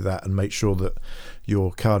to do that and make sure that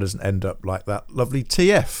your car doesn't end up like that lovely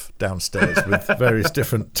TF downstairs with various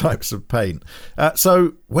different types of paint.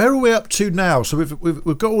 So where are we up to now? So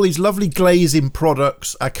we've got all these lovely glazing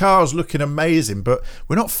products. Our car's looking amazing, but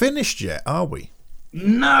we're not finished yet, are we?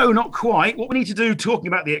 No, not quite. What we need to do, talking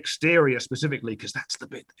about the exterior specifically, because that's the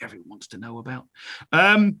bit that everyone wants to know about.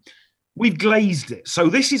 We've glazed it. So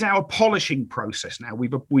this is our polishing process now.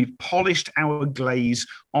 We've polished our glaze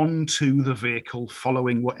onto the vehicle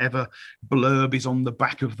following whatever blurb is on the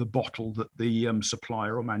back of the bottle that the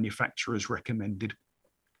supplier or manufacturer has recommended.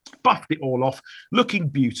 Buffed it all off, looking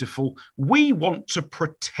beautiful. We want to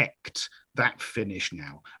protect that finish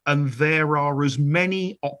now. And there are as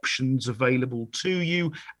many options available to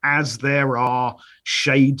you as there are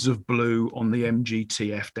shades of blue on the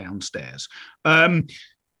MGTF downstairs.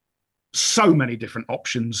 So many different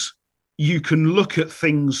options. You can look at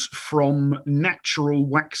things from natural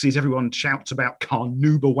waxes. Everyone shouts about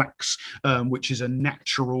carnauba wax, which is a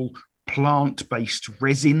natural plant-based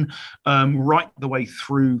resin, right the way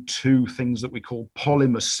through to things that we call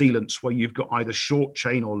polymer sealants, where you've got either short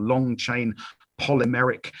chain or long chain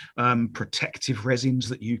polymeric protective resins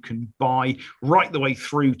that you can buy, right the way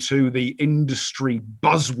through to the industry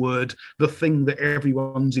buzzword, the thing that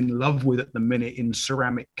everyone's in love with at the minute in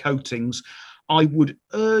ceramic coatings. I would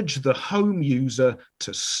urge the home user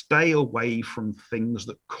to stay away from things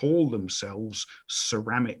that call themselves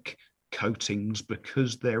ceramic coatings,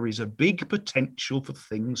 because there is a big potential for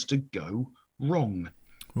things to go wrong.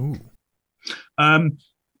 Ooh.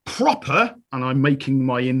 Proper, and I'm making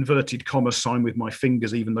my inverted comma sign with my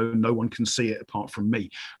fingers, even though no one can see it apart from me.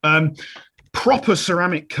 Proper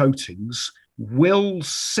ceramic coatings will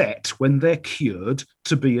set, when they're cured,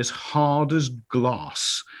 to be as hard as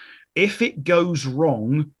glass. If it goes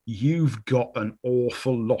wrong, you've got an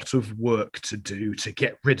awful lot of work to do to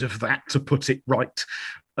get rid of that, to put it right.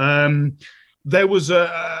 There was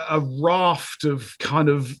a raft of kind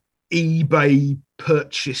of eBay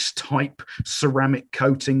purchase type ceramic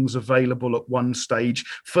coatings available at one stage.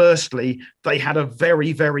 Firstly, they had a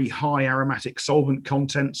very, very high aromatic solvent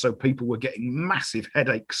content, so people were getting massive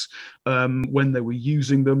headaches when they were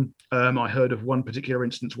using them. I heard of one particular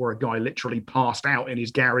instance where a guy literally passed out in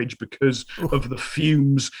his garage because of the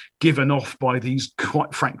fumes given off by these,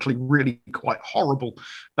 quite frankly, really quite horrible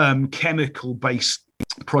chemical-based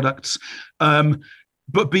products.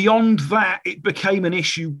 But beyond that, it became an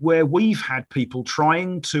issue where we've had people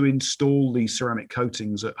trying to install these ceramic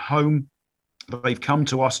coatings at home. They've come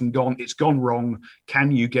to us and gone, it's gone wrong.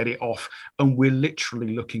 Can you get it off? And we're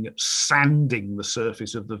literally looking at sanding the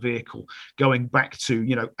surface of the vehicle, going back to,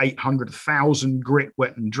 800,000 grit,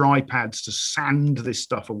 wet and dry pads to sand this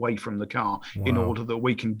stuff away from the car in order that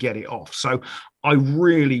we can get it off. So I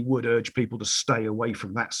really would urge people to stay away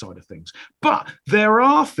from that side of things. But there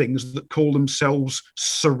are things that call themselves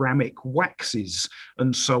ceramic waxes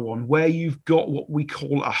and so on, where you've got what we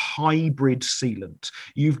call a hybrid sealant.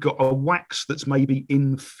 You've got a wax that's maybe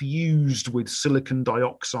infused with silicon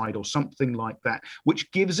dioxide or something like that,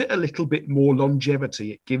 which gives it a little bit more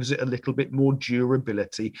longevity. It gives it a little bit more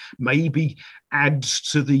durability, maybe adds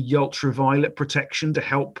to the ultraviolet protection to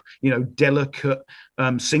help, delicate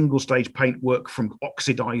single stage paintwork from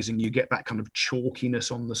oxidizing. You get that kind of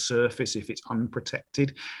chalkiness on the surface if it's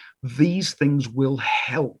unprotected. These things will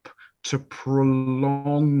help to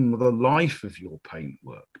prolong the life of your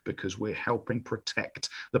paintwork because we're helping protect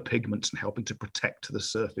the pigments and helping to protect the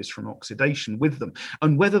surface from oxidation with them.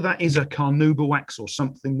 And whether that is a carnauba wax or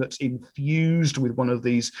something that's infused with one of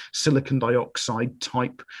these silicon dioxide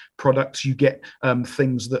type products, you get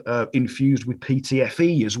things that are infused with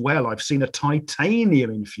PTFE as well. I've seen a titanium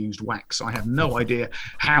infused wax. I have no idea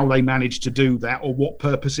how they managed to do that or what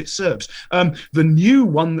purpose it serves. The new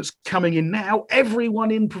one that's coming in now, everyone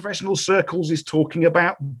in professional circles is talking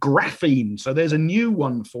about graphene. So there's a new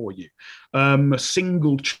one for you, a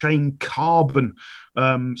single chain carbon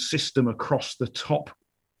system across the top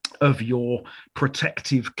of your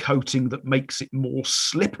protective coating that makes it more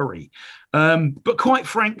slippery. But quite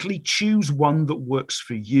frankly, choose one that works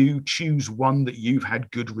for you. Choose one that you've had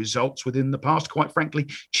good results with in the past. Quite frankly,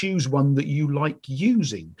 choose one that you like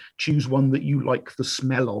using. Choose one that you like the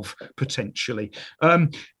smell of, potentially.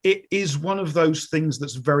 It is one of those things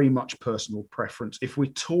that's very much personal preference. If we're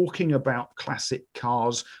talking about classic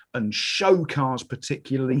cars and show cars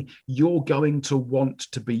particularly, you're going to want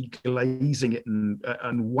to be glazing it and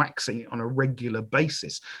waxing it on a regular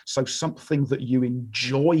basis. So something that you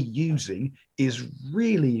enjoy using is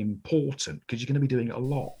really important because you're going to be doing it a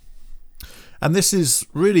lot. And this is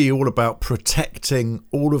really all about protecting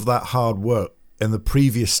all of that hard work in the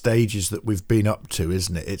previous stages that we've been up to,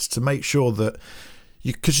 isn't it? It's to make sure that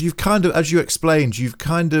because you've kind of, as you explained, you've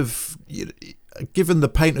kind of given the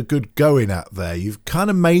paint a good going out there. You've kind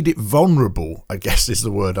of made it vulnerable, I guess is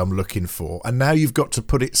the word I'm looking for. And now you've got to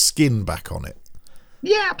put its skin back on it.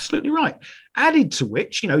 Yeah, absolutely right. Added to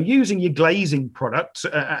which, using your glazing product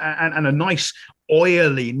and a nice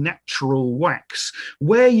oily natural wax,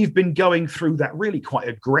 where you've been going through that really quite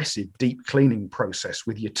aggressive deep cleaning process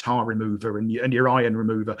with your tar remover and your iron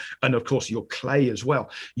remover, and of course your clay as well,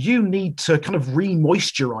 you need to kind of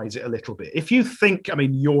re-moisturize it a little bit. If you think,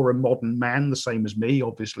 you're a modern man, the same as me,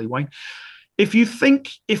 obviously, Wayne. If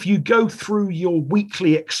you go through your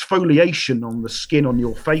weekly exfoliation on the skin on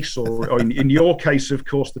your face, or in your case, of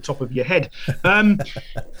course, the top of your head,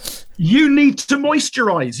 you need to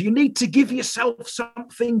moisturize. You need to give yourself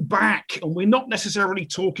something back. And we're not necessarily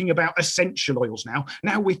talking about essential oils now.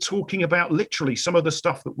 Now we're talking about literally some of the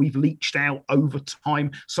stuff that we've leached out over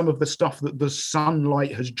time, some of the stuff that the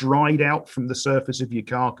sunlight has dried out from the surface of your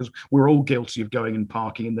car, because we're all guilty of going and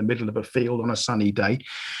parking in the middle of a field on a sunny day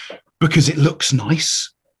because it looks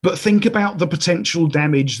nice. But think about the potential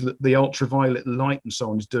damage that the ultraviolet light and so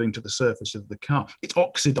on is doing to the surface of the car. It's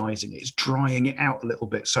oxidizing it, it's drying it out a little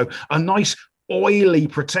bit. So a nice oily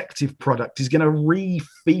protective product is going to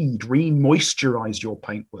re-feed, re-moisturize your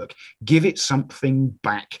paintwork, give it something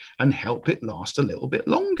back and help it last a little bit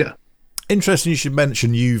longer. Interesting you should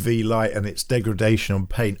mention UV light and its degradation on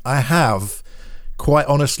paint. I have quite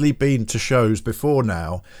honestly been to shows before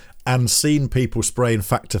now and seen people spraying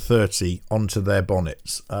Factor 30 onto their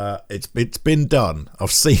bonnets. It's been done.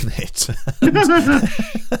 I've seen it.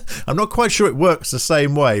 I'm not quite sure it works the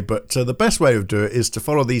same way, but the best way to do it is to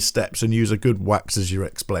follow these steps and use a good wax as you're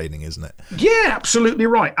explaining, isn't it? Yeah, absolutely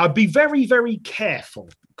right. I'd be very, very careful,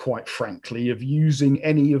 quite frankly, of using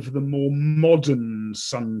any of the more modern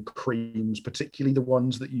sun creams, particularly the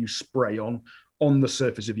ones that you spray on the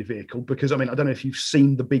surface of your vehicle, because I don't know if you've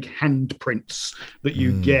seen the big handprints that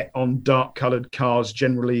you get on dark colored cars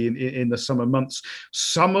generally in the summer months.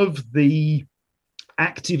 Some of the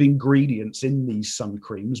active ingredients in these sun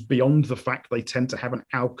creams, beyond the fact they tend to have an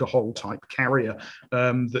alcohol type carrier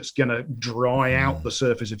that's going to dry out the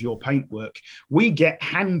surface of your paintwork, we get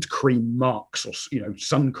hand cream marks or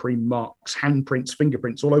sun cream marks, handprints,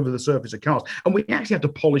 fingerprints all over the surface of cars, and we actually have to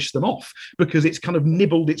polish them off because it's kind of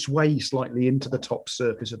nibbled its way slightly into the top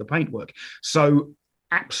surface of the paintwork. So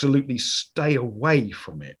absolutely stay away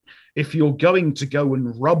from it. If you're going to go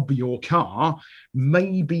and rub your car,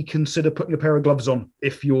 maybe consider putting a pair of gloves on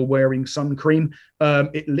if you're wearing sun cream.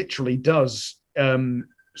 It literally does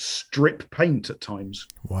strip paint at times.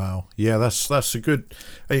 Wow. Yeah, that's a good,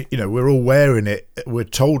 we're all wearing it. We're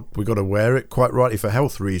told we've got to wear it, quite rightly, for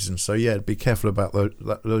health reasons. So yeah, be careful about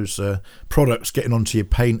those products getting onto your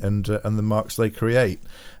paint and the marks they create.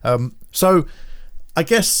 So I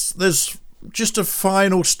guess there's just a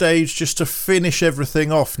final stage just to finish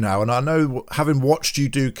everything off now. And I know, having watched you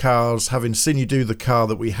do cars, having seen you do the car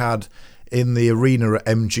that we had in the arena at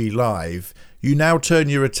MG Live, you now turn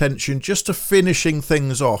your attention just to finishing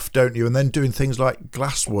things off, don't you? And then doing things like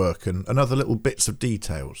glasswork and other little bits of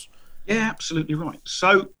details. Yeah, absolutely right.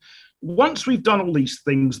 So once we've done all these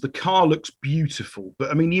things, the car looks beautiful.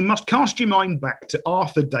 But I mean, you must cast your mind back to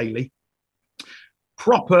Arthur Daly,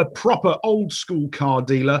 proper old school car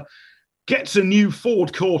dealer, gets a new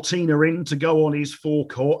Ford Cortina in to go on his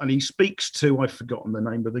forecourt, and he speaks to, I've forgotten the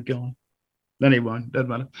name of the guy. Anyway, doesn't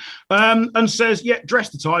matter. And says, yeah, dress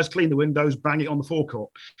the tyres, clean the windows, bang it on the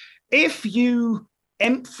forecourt. If you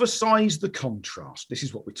emphasize the contrast, this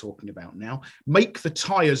is what we're talking about now, make the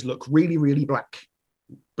tyres look really, really black,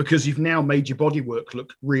 because you've now made your bodywork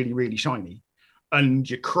look really, really shiny, and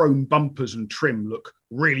your chrome bumpers and trim look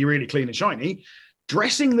really, really clean and shiny.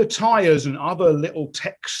 Dressing the tyres and other little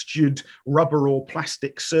textured rubber or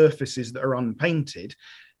plastic surfaces that are unpainted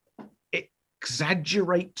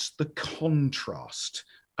exaggerates the contrast,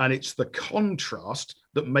 and it's the contrast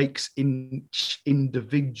that makes each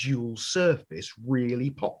individual surface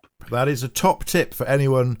really pop. That is a top tip for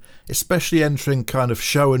anyone, especially entering kind of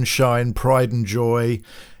show and shine, pride and joy,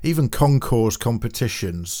 even concours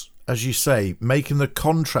competitions. As you say, making the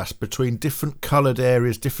contrast between different coloured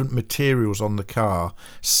areas, different materials on the car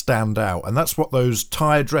stand out. And that's what those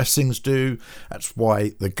tyre dressings do. That's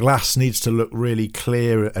why the glass needs to look really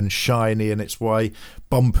clear and shiny. And it's why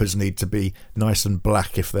bumpers need to be nice and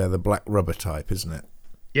black if they're the black rubber type, isn't it?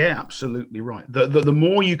 Yeah, absolutely right. The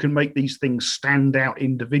more you can make these things stand out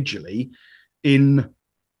individually in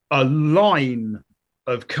a line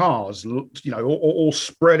of cars, all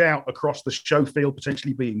spread out across the show field,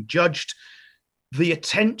 potentially being judged, the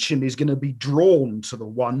attention is going to be drawn to the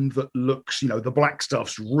one that looks, the black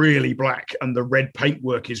stuff's really black and the red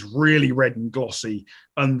paintwork is really red and glossy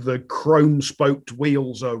and the chrome spoked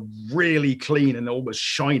wheels are really clean and almost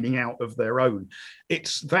shining out of their own.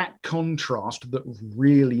 It's that contrast that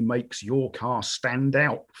really makes your car stand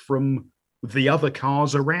out from the other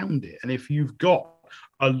cars around it. And if you've got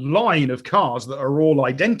a line of cars that are all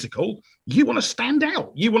identical, you want to stand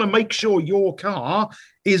out. You want to make sure your car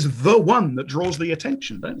is the one that draws the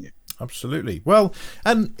attention, don't you? Absolutely. Well,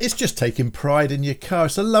 and it's just taking pride in your car.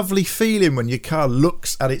 It's a lovely feeling when your car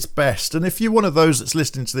looks at its best. And if you're one of those that's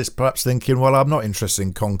listening to this, perhaps thinking, well, I'm not interested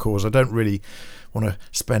in concours, I don't really want to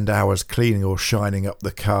spend hours cleaning or shining up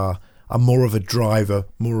the car, I'm more of a driver,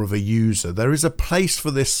 more of a user. There is a place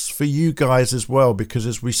for this for you guys as well, because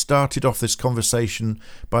as we started off this conversation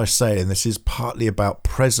by saying, this is partly about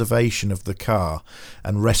preservation of the car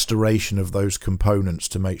and restoration of those components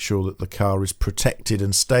to make sure that the car is protected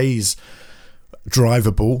and stays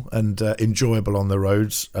drivable and enjoyable on the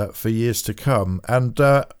roads for years to come. And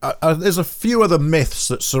there's a few other myths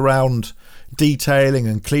that surround detailing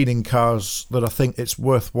and cleaning cars that I think it's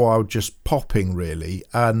worthwhile just popping, really.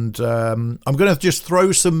 And I'm going to just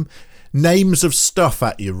throw some names of stuff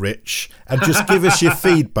at you, Rich, and just give us your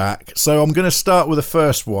feedback. So I'm going to start with the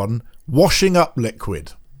first one: washing up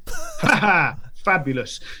liquid.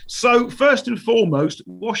 Fabulous. So first and foremost,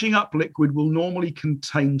 washing up liquid will normally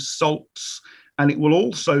contain salts, and it will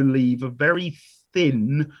also leave a very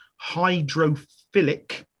thin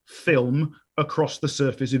hydrophilic film across the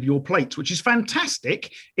surface of your plates, which is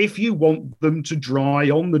fantastic if you want them to dry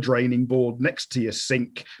on the draining board next to your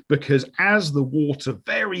sink, because as the water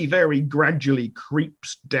very, very gradually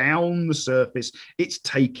creeps down the surface, it's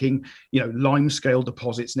taking, lime scale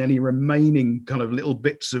deposits and any remaining kind of little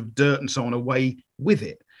bits of dirt and so on away with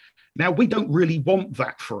it. Now, we don't really want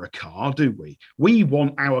that for a car, do we? We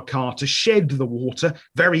want our car to shed the water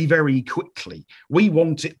very, very quickly. We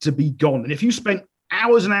want it to be gone. And if you spent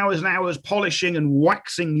hours and hours and hours polishing and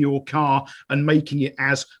waxing your car and making it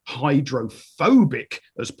as hydrophobic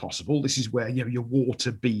as possible, this is where your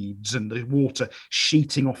water beads and the water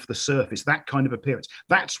sheeting off the surface, that kind of appearance,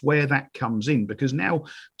 that's where that comes in, because now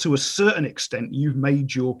to a certain extent you've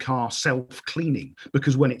made your car self-cleaning,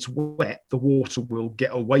 because when it's wet the water will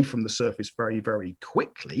get away from the surface very, very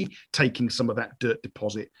quickly, taking some of that dirt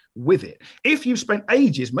deposit with it. If you've spent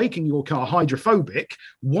ages making your car hydrophobic,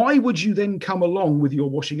 why would you then come along with your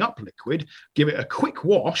washing up liquid, give it a quick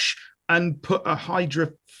wash and put a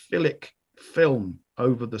hydrophilic film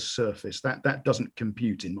over the surface? That doesn't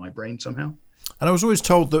compute in my brain somehow. And I was always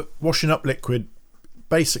told that washing up liquid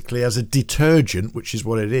basically, as a detergent, which is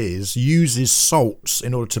what it is, uses salts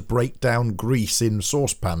in order to break down grease in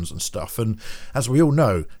saucepans and stuff. And as we all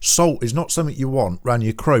know, salt is not something you want around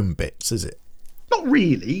your chrome bits, is it? Not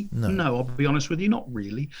really. No, I'll be honest with you, not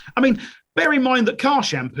really. I mean, bear in mind that car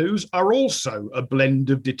shampoos are also a blend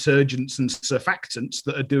of detergents and surfactants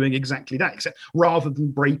that are doing exactly that, except rather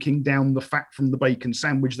than breaking down the fat from the bacon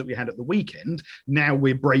sandwich that we had at the weekend, now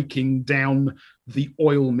we're breaking down the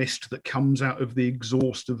oil mist that comes out of the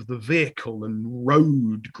exhaust of the vehicle and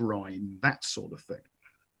road grime, that sort of thing.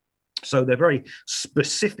 So they're very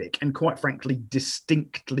specific and, quite frankly,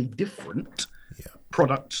 distinctly different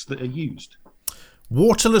products that are used.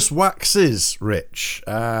 Waterless waxes, Rich.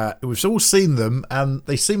 We've all seen them and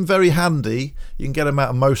they seem very handy. You can get them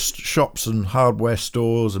out of most shops and hardware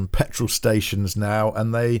stores and petrol stations now,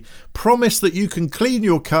 and they promise that you can clean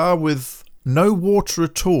your car with no water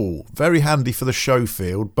at all. Very handy for the show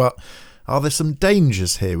field, but are there some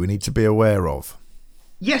dangers here we need to be aware of?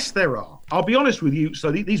 Yes, there are. I'll be honest with you.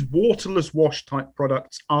 So these waterless wash type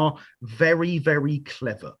products are very, very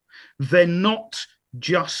clever. They're not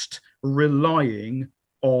just relying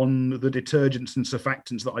on the detergents and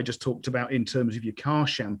surfactants that I just talked about in terms of your car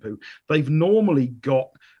shampoo. They've normally got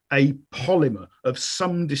a polymer of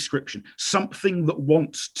some description, something that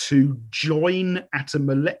wants to join at a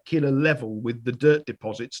molecular level with the dirt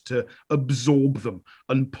deposits to absorb them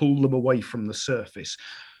and pull them away from the surface.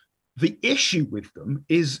 The issue with them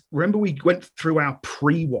is, remember, we went through our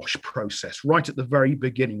pre-wash process right at the very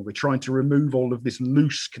beginning. We're trying to remove all of this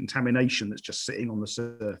loose contamination that's just sitting on the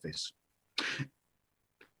surface.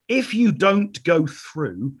 If you don't go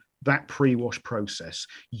through that pre-wash process,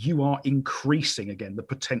 you are increasing, again, the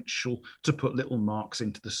potential to put little marks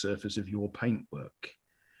into the surface of your paintwork.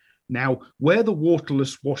 Now, where the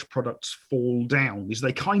waterless wash products fall down is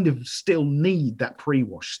they kind of still need that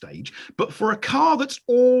pre-wash stage. But for a car that's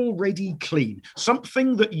already clean,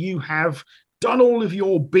 something that you have done all of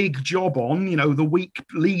your big job on, you know, the week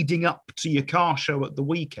leading up to your car show at the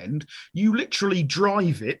weekend, you literally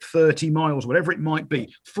drive it 30 miles, whatever it might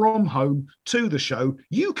be, from home to the show.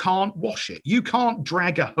 You can't wash it. You can't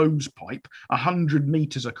drag a hose pipe 100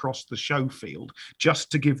 meters across the show field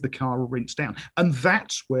just to give the car a rinse down. And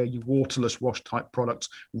that's where your waterless wash type products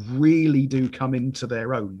really do come into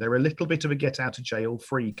their own. They're a little bit of a get out of jail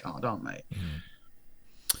free card, aren't they?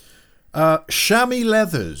 Chamois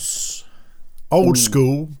leathers. Old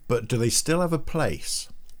school, but do they still have a place?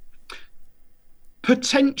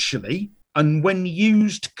 Potentially, and when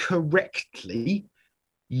used correctly,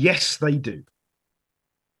 yes, they do.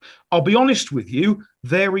 I'll be honest with you,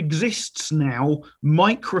 there exists now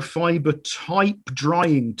microfiber type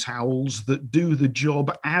drying towels that do the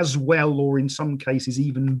job as well, or in some cases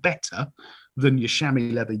even better, than your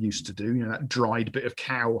chamois leather used to do. You know, that dried bit of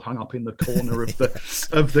cow hung up in the corner of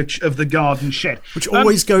the garden shed, which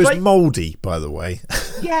always goes mouldy, by the way.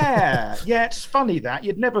 yeah, it's funny that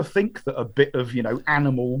you'd never think that a bit of, you know,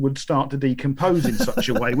 animal would start to decompose in such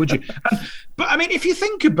a way, would you? But I mean, if you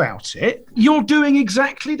think about it, you're doing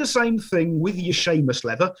exactly the same thing with your Seamus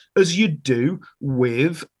leather as you do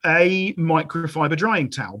with a microfiber drying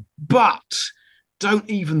towel, but don't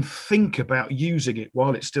even think about using it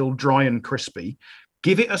while it's still dry and crispy.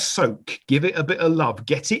 Give it a soak, give it a bit of love,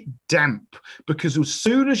 get it damp, because as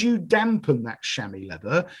soon as you dampen that chamois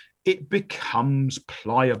leather, it becomes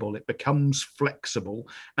pliable, it becomes flexible,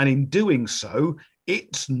 and in doing so,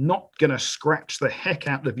 it's not going to scratch the heck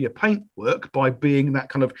out of your paintwork by being that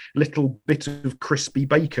kind of little bit of crispy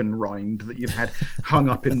bacon rind that you've had hung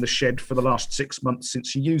up in the shed for the last 6 months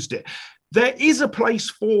since you used it. There is a place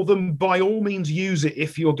for them. By all means, use it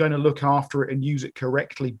if you're going to look after it and use it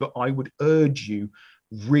correctly. But I would urge you,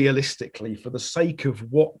 realistically, for the sake of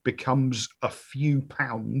what becomes a few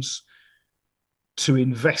pounds, to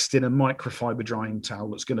invest in a microfiber drying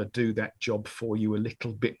towel that's going to do that job for you a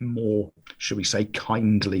little bit more, shall we say,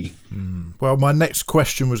 kindly. Well, my next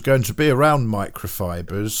question was going to be around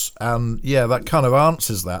microfibers, and yeah, that kind of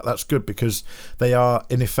answers that. That's good, because they are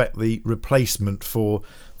in effect the replacement for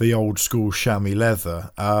the old school chamois leather.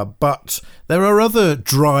 But there are other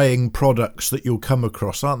drying products that you'll come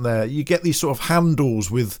across, aren't there? You get these sort of handles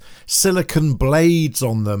with silicone blades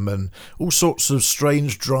on them and all sorts of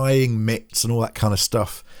strange drying mitts and all that kind of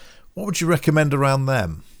stuff. What would you recommend around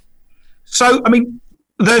them? So, I mean,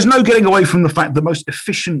 there's no getting away from the fact the most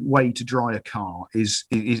efficient way to dry a car is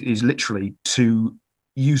literally to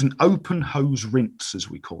use an open hose rinse, as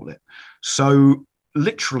we call it. So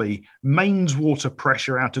literally mains water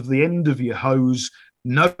pressure out of the end of your hose,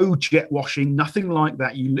 no jet washing, nothing like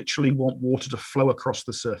that. You literally want water to flow across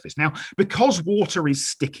the surface. Now, because water is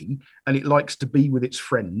sticky and it likes to be with its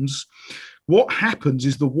friends, what happens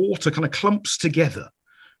is the water kind of clumps together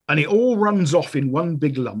and it all runs off in one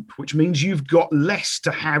big lump, which means you've got less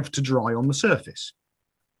to have to dry on the surface.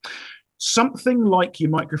 Something like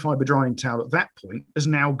your microfiber drying towel at that point has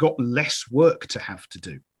now got less work to have to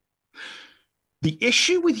do. The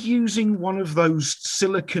issue with using one of those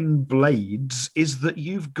silicon blades is that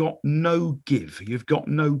you've got no give, you've got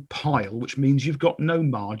no pile, which means you've got no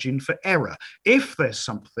margin for error. If there's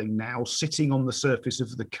something now sitting on the surface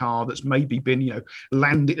of the car that's maybe been,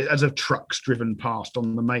 landed as a truck's driven past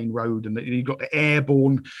on the main road, and you've got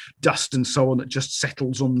airborne dust and so on that just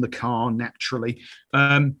settles on the car naturally,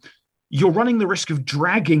 you're running the risk of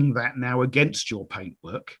dragging that now against your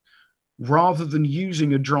paintwork, rather than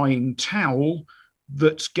using a drying towel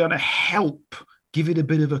that's going to help give it a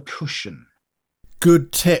bit of a cushion.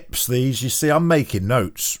 Good tips, these. You see, I'm making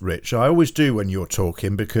notes, Rich. I always do when you're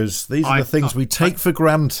talking, because these are the things we take for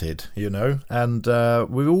granted, and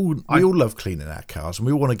we all love cleaning our cars, and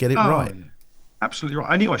we want to get it right. Absolutely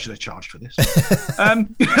right. I knew I should have charged for this.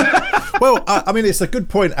 Well, I mean, it's a good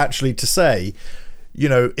point, actually, to say,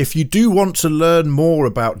 if you do want to learn more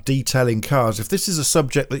about detailing cars, if this is a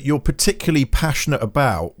subject that you're particularly passionate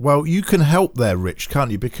about, well, you can help there, Rich, can't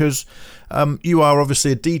you? Because you are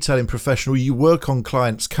obviously a detailing professional. You work on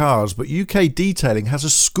clients' cars, but UK Detailing has a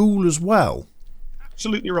school as well.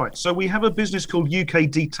 Absolutely right. So we have a business called UK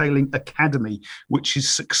Detailing Academy, which is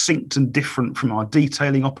succinct and different from our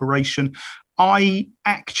detailing operation. I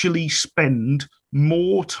actually spend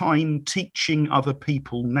more time teaching other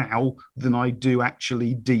people now than I do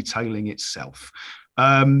actually detailing itself.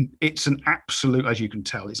 It's an absolute, as you can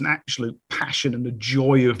tell, it's an absolute passion and a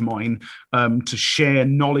joy of mine to share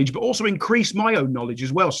knowledge, but also increase my own knowledge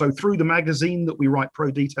as well. So through the magazine that we write,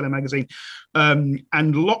 Pro Detailer Magazine,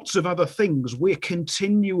 and lots of other things, we're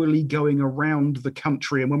continually going around the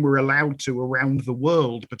country, and when we're allowed to, around the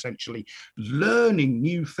world, potentially learning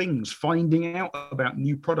new things, finding out about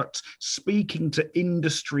new products, speaking to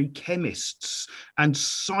industry chemists and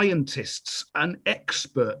scientists and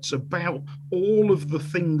experts about all of the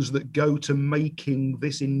things that go to making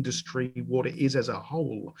this industry what it is as a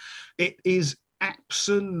whole. It is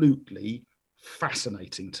absolutely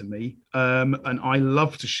fascinating to me, and I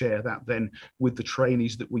love to share that then with the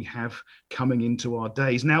trainees that we have coming into our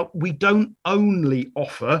days. Now, we don't only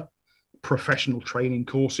offer professional training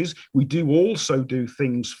courses. We do also do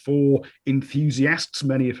things for enthusiasts,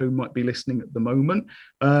 many of whom might be listening at the moment.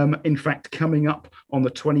 In fact, coming up on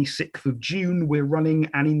the 26th of June, we're running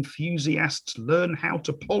an Enthusiasts Learn How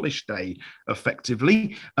to Polish Day,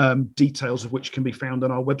 effectively, details of which can be found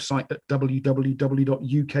on our website at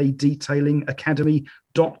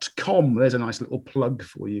www.ukdetailingacademy.com. There's a nice little plug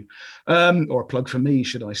for you, or a plug for me,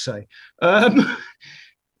 should I say.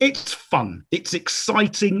 It's fun. It's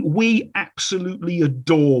exciting. We absolutely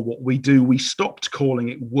adore what we do. We stopped calling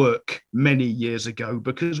it work many years ago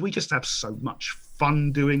because we just have so much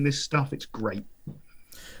fun doing this stuff. It's great.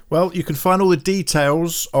 Well, you can find all the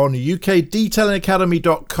details on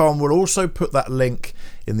ukdetailingacademy.com. We'll also put that link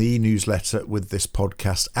in the e-newsletter with this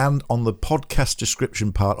podcast and on the podcast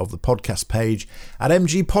description part of the podcast page at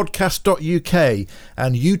mgpodcast.uk.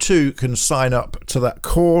 And you too can sign up to that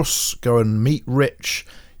course. Go and meet Rich.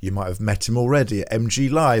 You might have met him already at MG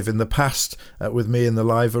Live in the past with me in the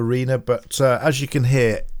live arena. But as you can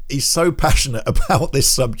hear, he's so passionate about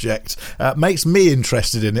this subject, makes me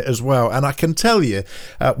interested in it as well. And I can tell you,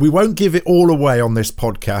 we won't give it all away on this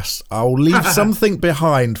podcast. I'll leave something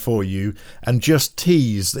behind for you and just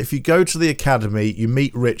tease. If you go to the academy, you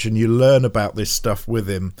meet Rich and you learn about this stuff with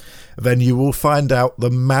him, then you will find out the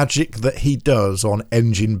magic that he does on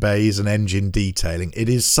engine bays and engine detailing. It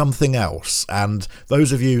is something else. And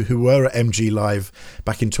those of you who were at MG Live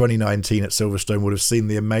back in 2019 at Silverstone would have seen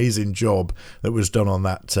the amazing job that was done on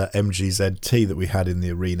that MGZT that we had in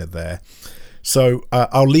the arena there. So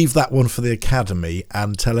I'll leave that one for the academy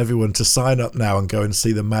and tell everyone to sign up now and go and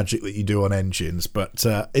see the magic that you do on engines. But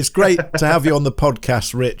it's great to have you on the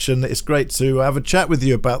podcast, Rich, and it's great to have a chat with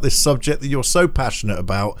you about this subject that you're so passionate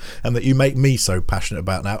about and that you make me so passionate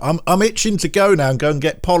about now. I'm itching to go now and go and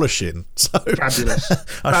get polishing. So Fabulous.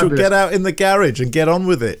 I shall get out in the garage and get on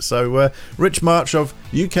with it. So Rich March of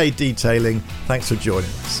UK Detailing, thanks for joining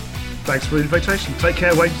us. Thanks for the invitation. Take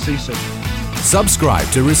care. Wait to see you soon. Subscribe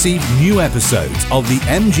to receive new episodes of the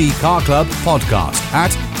MG Car Club podcast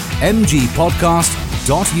at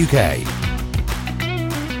mgpodcast.uk.